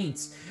of the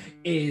saints.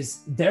 Is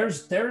there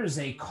is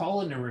a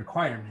call and a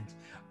requirement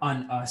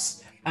on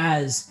us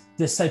as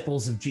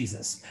disciples of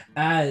Jesus,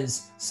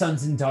 as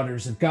sons and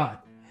daughters of God.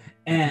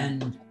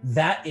 And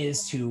that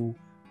is to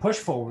push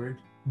forward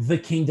the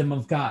kingdom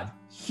of God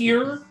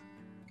here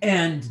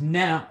and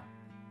now.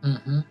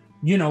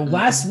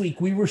 Last week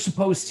we were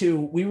supposed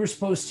to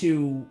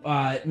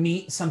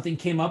meet. Something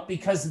came up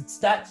because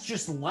that's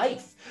just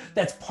life.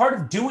 That's part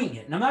of doing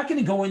it. And I'm not going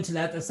to go into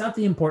that. That's not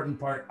the important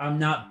part. I'm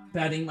not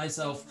patting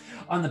myself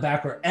on the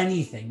back or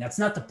anything. That's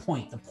not the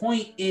point. The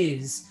point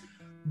is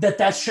that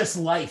that's just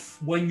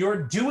life. When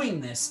you're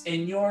doing this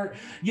and you're,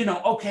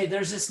 okay,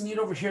 there's this need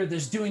over here,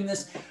 there's doing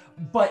this,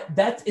 but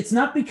it's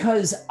not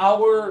because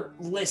our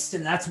list,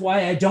 and that's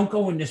why I don't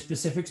go into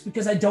specifics,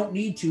 because I don't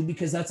need to,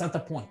 because that's not the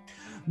point.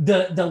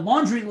 The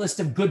laundry list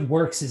of good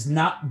works is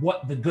not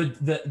what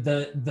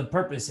the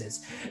purpose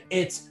is.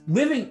 It's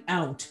living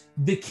out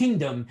the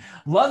kingdom,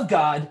 love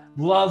God,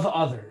 love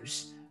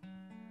others.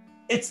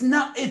 It's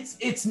not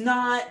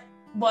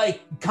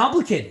like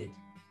complicated.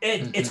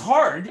 It's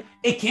hard.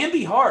 It can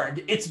be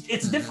hard. It's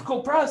a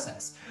difficult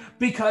process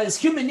because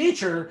human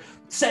nature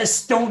says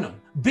stone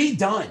them, be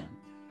done.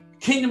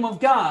 Kingdom of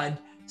God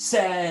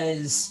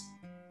says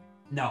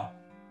no.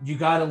 You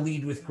got to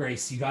lead with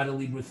grace. You got to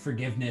lead with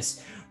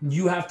forgiveness.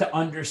 You have to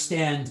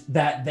understand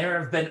that there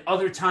have been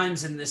other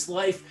times in this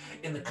life,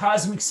 in the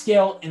cosmic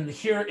scale, in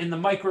the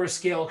micro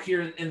scale,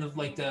 here in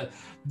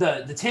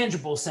the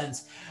tangible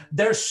sense.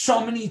 There's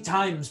so many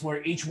times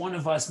where each one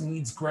of us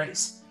needs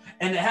grace,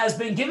 and it has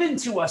been given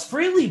to us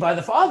freely by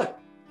the Father.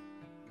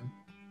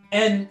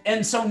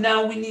 And so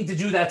now we need to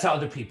do that to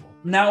other people.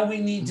 Now we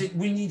need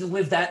to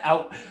live that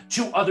out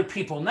to other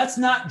people, and that's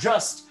not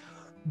just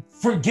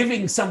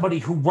forgiving somebody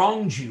who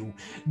wronged you.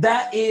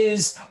 That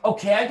is,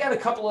 okay, I got a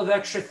couple of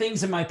extra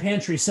things in my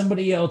pantry,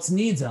 somebody else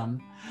needs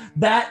them.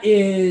 That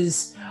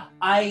is,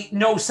 I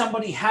know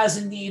somebody has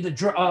a need,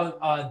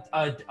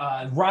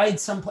 a ride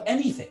someplace,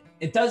 anything.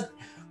 It does.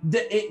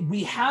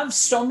 We have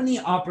so many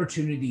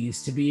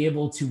opportunities to be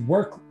able to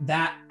work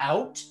that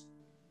out.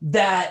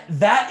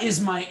 That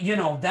is my,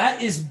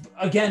 that is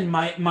again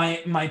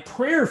my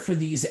prayer for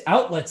these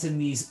outlets and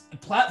these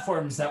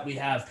platforms that we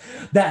have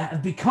that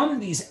have become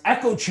these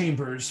echo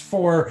chambers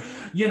for,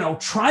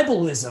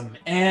 tribalism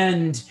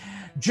and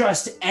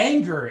just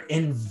anger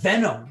and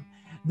venom,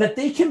 that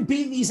they can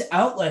be these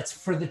outlets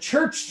for the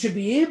church to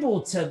be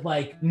able to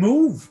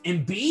move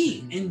and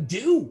be and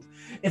do.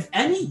 If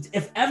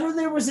ever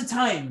there was a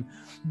time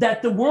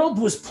that the world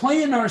was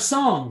playing our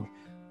song,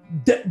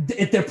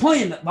 if they're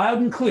playing it loud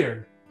and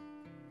clear.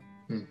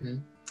 Mm-hmm.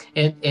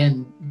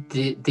 And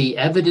the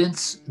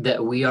evidence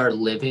that we are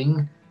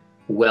living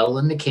well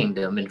in the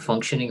kingdom and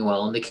functioning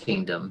well in the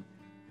kingdom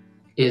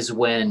is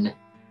when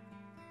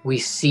we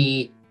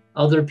see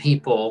other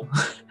people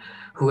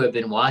who have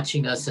been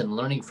watching us and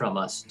learning from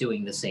us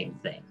doing the same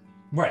thing.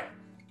 Right.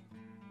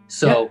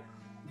 So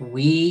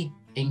we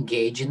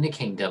engage in the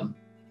kingdom,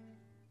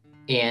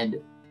 and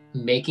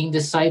making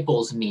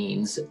disciples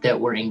means that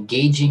we're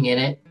engaging in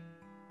it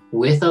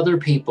with other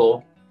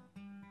people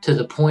to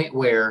the point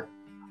where,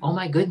 oh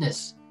my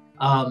goodness,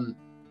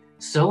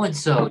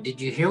 so-and-so,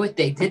 did you hear what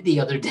they did the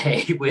other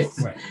day with,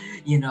 right.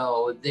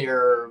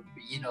 Their,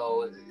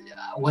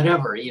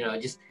 whatever,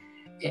 just,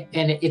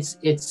 and it's,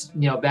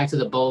 back to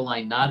the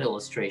bowline knot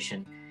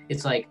illustration.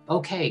 It's like,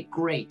 okay,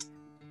 great.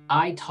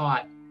 I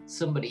taught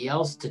somebody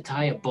else to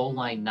tie a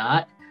bowline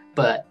knot,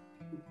 but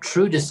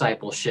true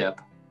discipleship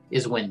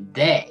is when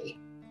they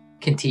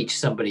can teach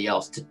somebody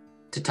else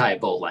to tie a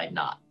bowline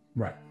knot.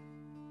 Right.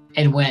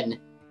 And when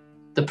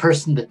the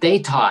person that they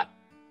taught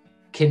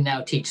can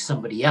now teach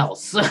somebody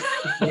else.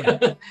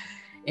 Yeah.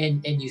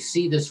 and you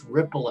see this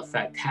ripple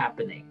effect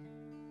happening.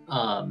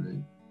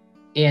 And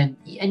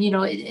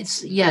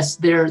it's, yes,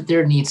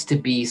 there needs to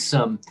be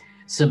some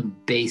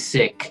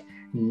basic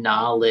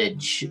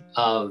knowledge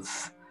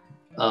of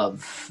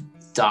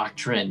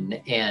doctrine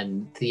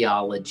and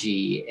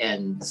theology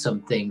and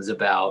some things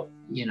about,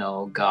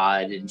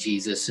 God and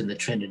Jesus and the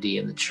Trinity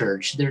and the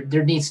church.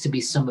 There needs to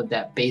be some of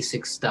that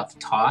basic stuff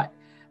taught.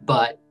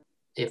 But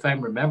if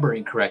I'm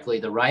remembering correctly,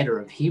 the writer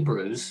of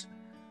Hebrews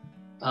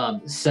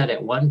said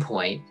at one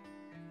point,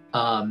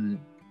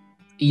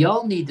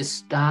 y'all need to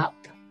stop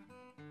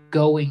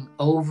going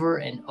over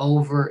and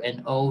over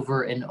and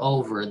over and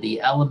over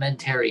the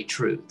elementary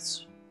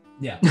truths.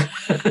 Yeah.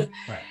 Right.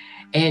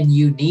 And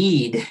you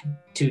need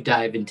to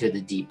dive into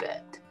the deep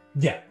end.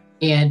 Yeah.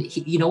 And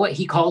you know what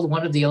he called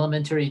one of the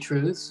elementary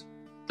truths?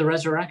 The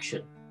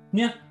resurrection.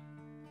 Yeah.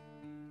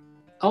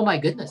 Oh my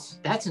goodness,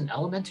 that's an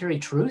elementary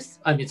truth.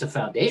 I mean, it's a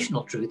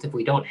foundational truth. If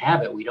we don't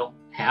have it, we don't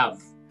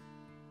have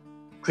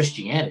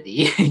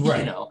Christianity.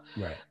 Right.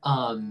 Right.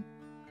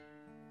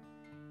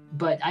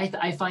 But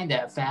I find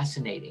that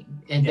fascinating,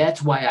 and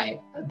that's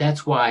why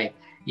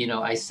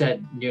I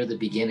said near the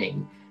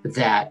beginning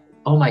that,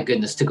 oh my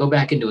goodness, to go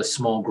back into a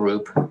small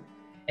group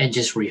and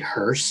just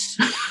rehearse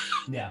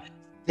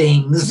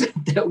things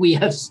that we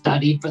have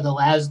studied for the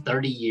last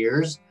 30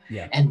 years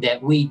and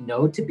that we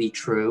know to be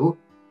true,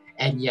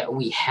 and yet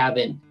we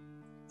haven't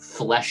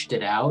fleshed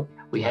it out.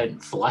 We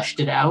haven't flushed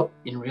it out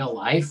in real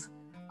life.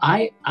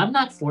 I'm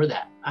not for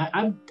that.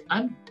 I'm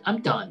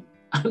done.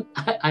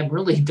 I'm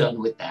really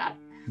done with that.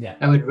 Yeah.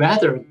 I would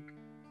rather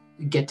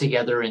get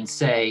together and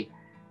say,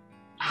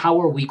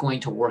 how are we going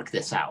to work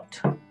this out?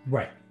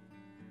 Right.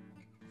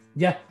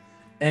 Yeah.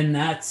 And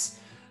that's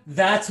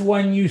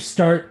when you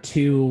start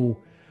to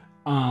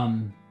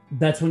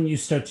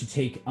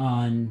take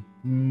on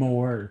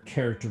more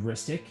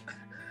characteristic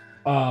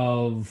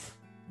of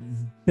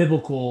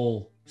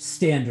biblical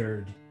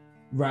standard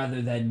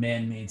rather than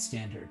man-made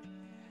standard.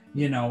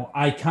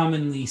 I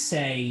commonly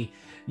say,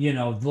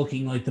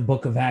 looking like the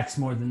Book of Acts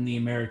more than the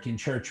American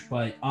church,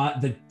 but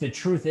the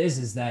truth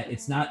is that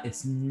it's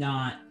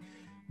not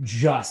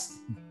just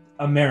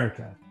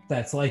America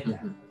that's like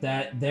that.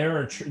 That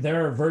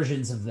there are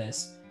versions of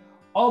this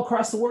all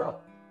across the world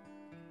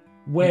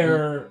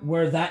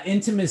where that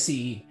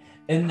intimacy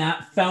and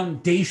that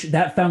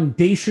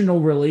foundational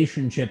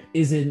relationship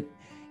isn't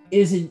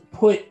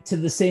put to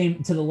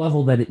the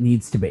level that it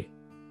needs to be.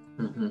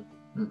 Mm-hmm.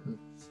 Mm-hmm.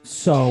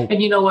 So,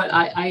 and you know what,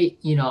 I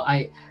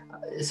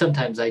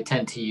sometimes I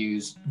tend to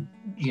use,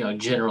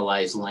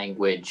 generalized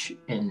language,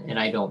 and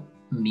I don't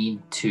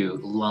mean to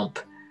lump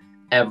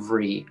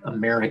every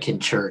American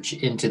church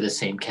into the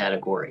same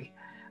category.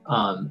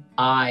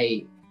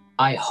 I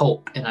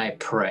hope and I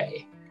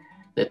pray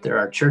that there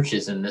are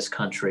churches in this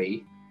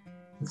country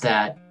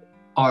that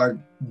are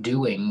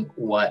doing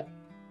what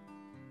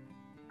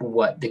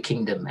the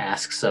kingdom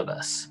asks of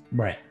us.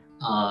 Right.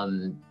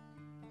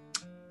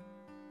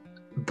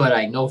 But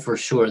I know for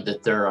sure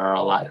that there are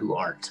a lot who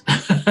aren't.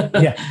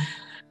 Yeah.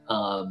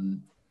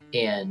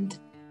 And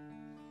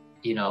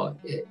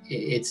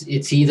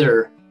it's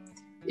either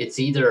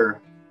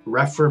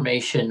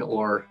reformation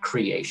or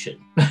creation.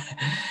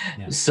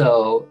 Yeah.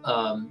 So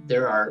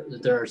there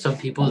are some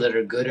people that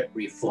are good at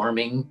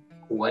reforming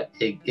what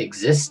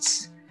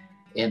exists,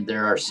 and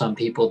there are some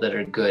people that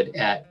are good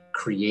at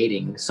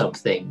creating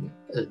something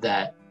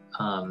that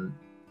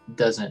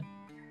doesn't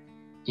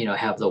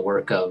have the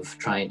work of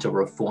trying to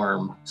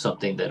reform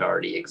something that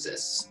already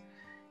exists.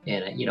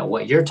 And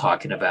what you're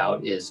talking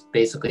about is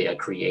basically a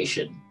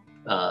creation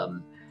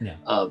of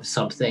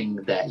something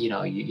that you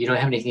don't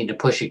have anything to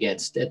push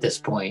against at this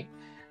point.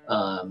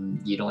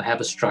 You don't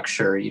have a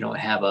structure, you don't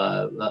have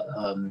a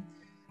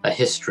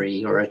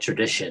history or a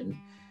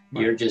tradition.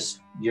 Right.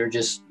 You're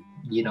just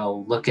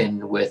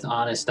looking with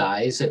honest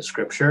eyes at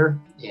Scripture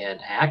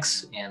and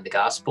Acts and the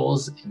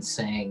Gospels and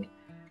saying,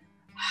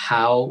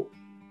 how,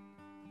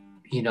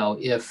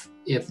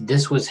 if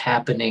this was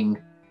happening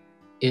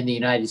in the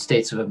United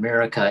States of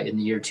America in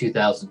the year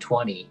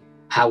 2020,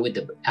 how would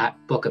the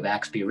book of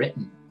Acts be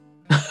written?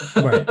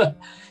 Right.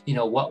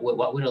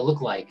 What would it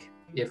look like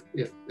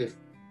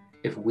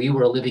if we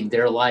were living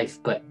their life,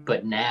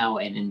 but now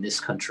and in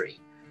this country?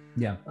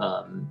 Yeah.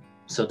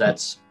 So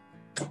that's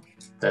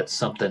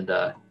something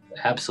to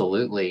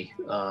absolutely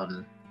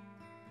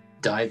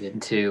dive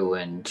into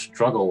and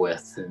struggle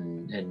with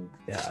and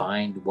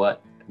find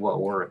what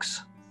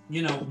works.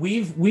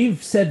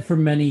 We've said for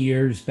many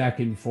years back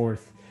and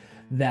forth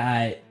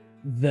that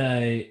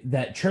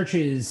that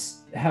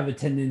churches have a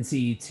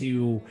tendency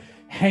to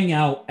hang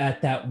out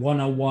at that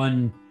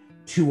 101,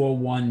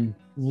 201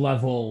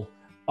 level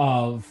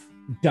of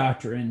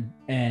doctrine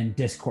and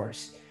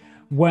discourse,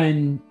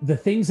 when the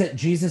things that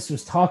Jesus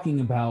was talking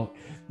about,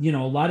 a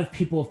lot of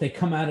people, if they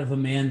come out of a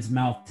man's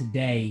mouth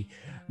today,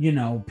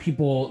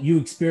 you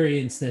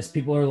experience this.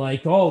 People are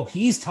like, oh,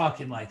 he's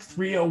talking like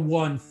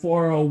 301,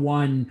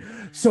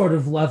 401 sort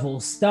of level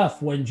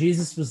stuff, when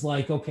Jesus was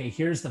like, okay,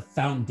 here's the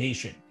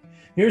foundation.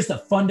 Here's the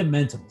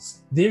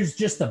fundamentals. There's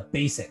just the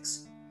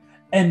basics.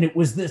 And it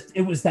was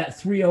that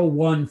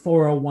 301,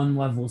 401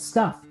 level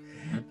stuff.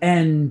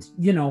 And,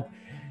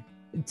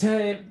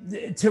 to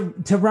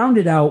round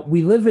it out,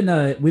 we live in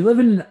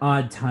an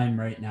odd time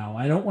right now.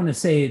 I don't want to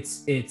say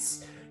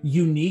it's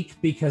unique,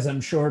 because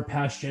I'm sure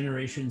past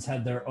generations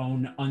had their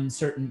own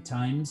uncertain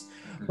times,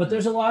 but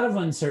there's a lot of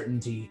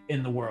uncertainty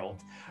in the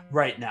world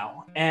right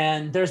now,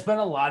 and there's been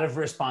a lot of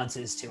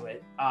responses to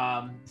it.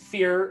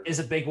 Fear is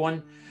a big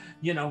one.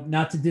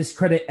 Not to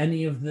discredit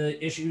any of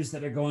the issues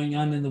that are going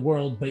on in the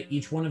world, but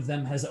each one of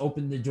them has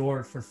opened the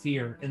door for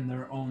fear in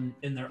their own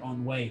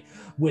way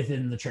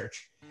within the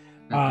church.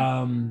 There's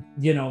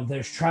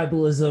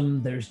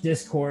tribalism, there's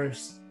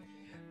discourse,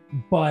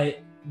 but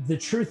the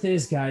truth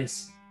is,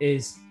 guys,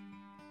 is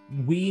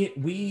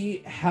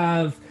we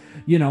have,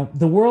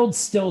 the world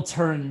still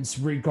turns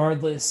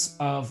regardless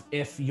of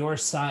if your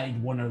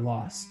side won or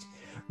lost,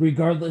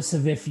 regardless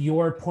of if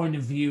your point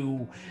of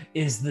view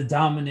is the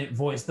dominant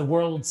voice. The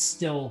world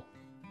still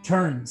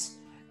turns.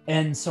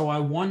 And so I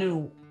want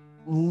to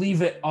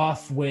leave it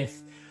off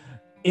with,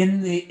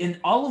 in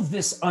all of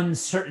this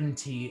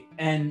uncertainty,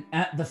 and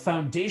at the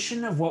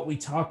foundation of what we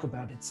talk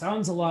about, it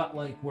sounds a lot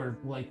like we're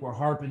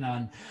harping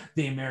on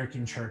the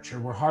American church, or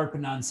we're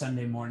harping on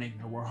Sunday morning,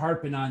 or we're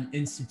harping on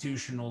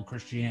institutional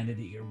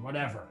Christianity, or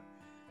whatever.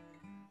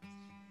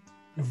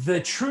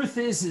 The truth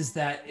is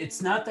that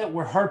it's not that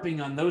we're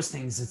harping on those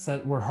things. It's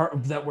that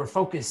we're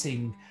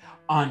focusing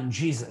on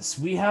Jesus.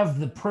 We have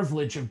the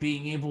privilege of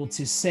being able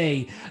to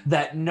say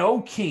that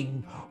no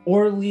king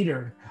or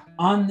leader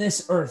on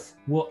this earth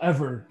will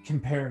ever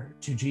compare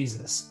to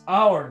Jesus.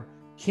 Our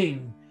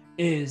King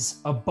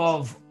is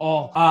above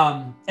all.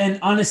 And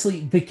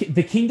honestly,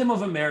 the kingdom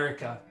of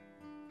America,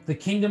 the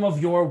kingdom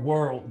of your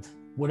world,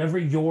 whatever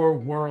your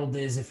world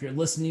is, if you're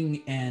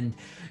listening and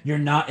you're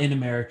not in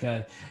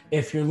America,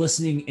 if you're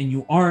listening and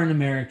you are in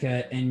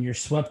America and you're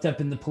swept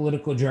up in the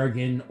political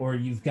jargon, or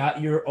you've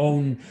got your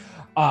own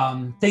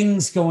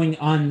things going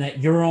on, that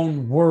your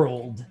own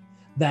world,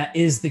 that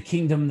is the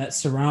kingdom that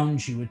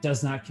surrounds you, it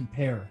does not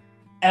compare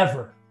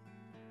ever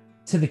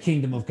to the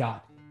kingdom of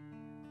God.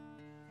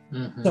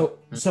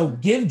 So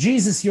give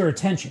Jesus your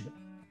attention.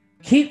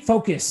 Keep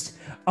focused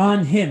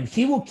on him.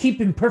 He will keep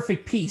in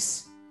perfect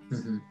peace.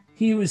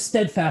 He was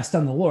steadfast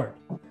on the Lord.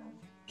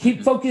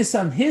 Keep focused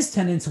on his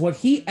tenets, what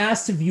he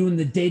asks of you in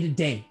the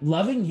day-to-day,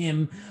 loving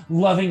him,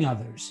 loving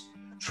others,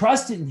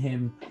 trust in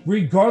him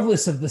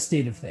regardless of the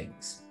state of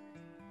things.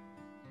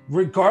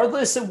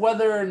 Regardless of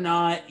whether or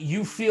not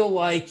you feel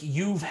like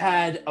you've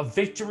had a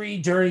victory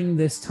during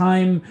this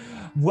time,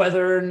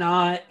 whether or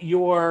not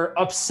you're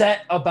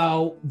upset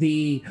about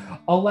the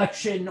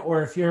election,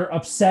 or if you're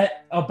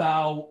upset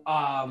about,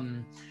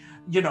 having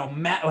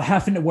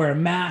to wear a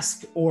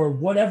mask, or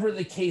whatever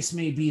the case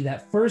may be,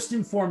 that first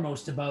and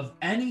foremost, above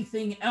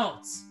anything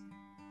else,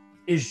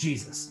 is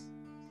Jesus.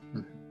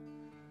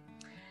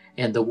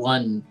 And the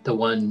one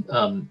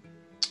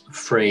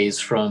phrase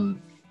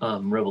from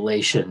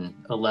Revelation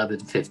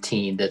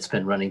 11:15 that's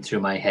been running through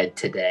my head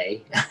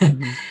today,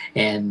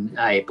 and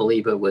I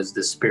believe it was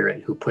the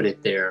Spirit who put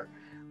it there,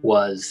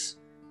 was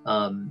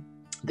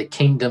the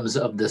kingdoms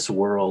of this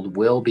world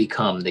will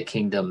become the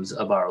kingdoms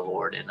of our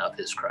Lord and of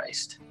his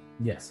Christ.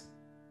 Yes.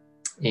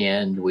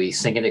 And we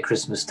sing it at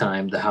Christmas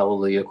time, the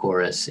Hallelujah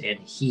chorus, and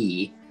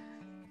he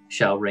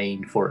shall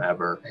reign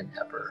forever and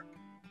ever.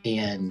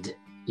 And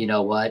you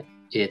know what?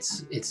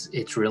 It's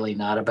really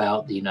not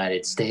about the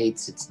United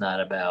States. It's not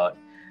about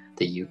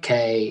the UK.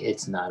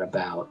 It's not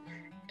about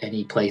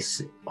any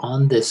place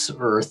on this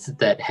earth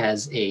that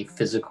has a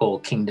physical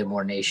kingdom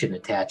or nation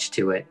attached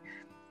to it.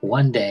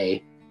 One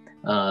day,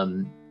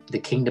 the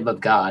kingdom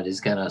of God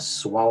is going to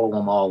swallow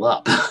them all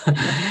up.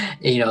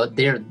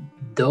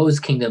 Those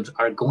kingdoms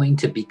are going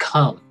to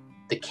become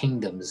the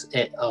kingdoms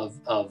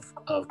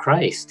of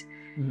Christ.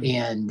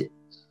 And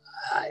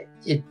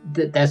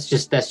that's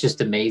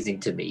just amazing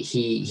to me.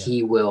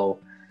 He will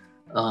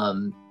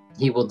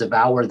he will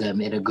devour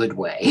them in a good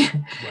way.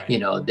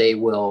 Right. They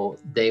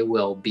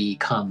will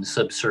become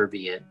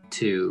subservient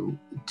to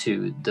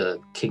the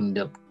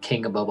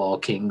king above all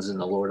kings, and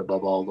the Lord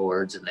above all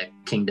lords, and the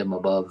kingdom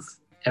above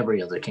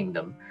every other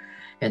kingdom.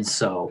 And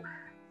so,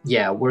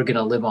 yeah, we're going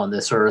to live on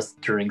this earth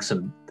during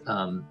some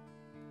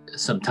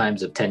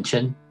times of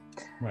tension,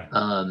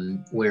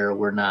 Right. where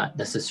we're not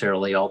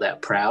necessarily all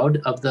that proud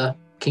of the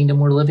kingdom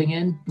we're living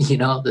in,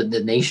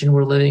 the nation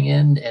we're living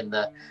in, and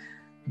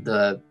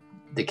the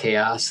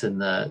chaos and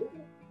the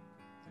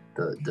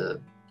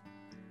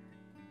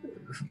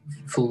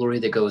foolery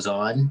that goes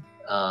on.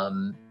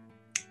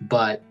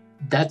 But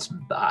that's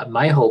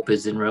my hope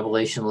is in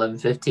Revelation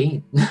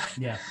 11:15.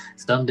 Yeah.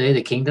 Someday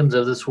the kingdoms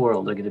of this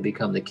world are going to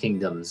become the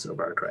kingdoms of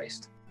our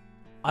Christ.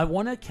 I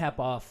want to cap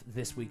off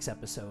this week's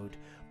episode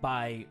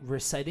by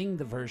reciting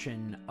the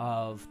version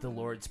of the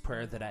Lord's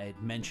Prayer that I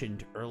had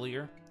mentioned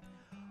earlier.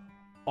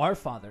 Our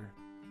Father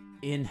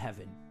in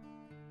heaven,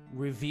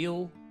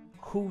 reveal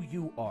who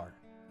you are.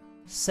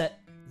 Set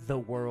the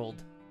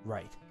world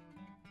right.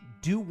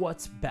 Do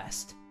what's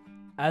best,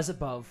 as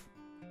above,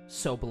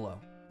 so below.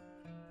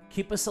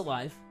 Keep us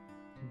alive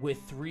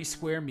with 3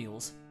 square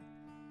meals.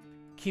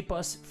 Keep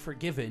us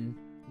forgiven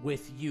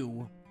with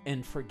you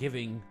and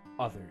forgiving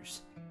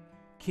others.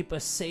 Keep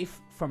us safe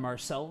from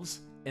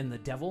ourselves and the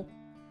devil.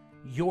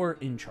 You're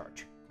in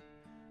charge.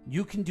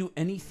 You can do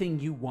anything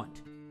you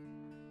want.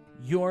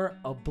 You're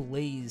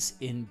ablaze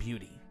in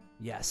beauty.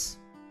 Yes,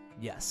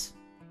 yes,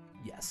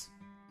 yes.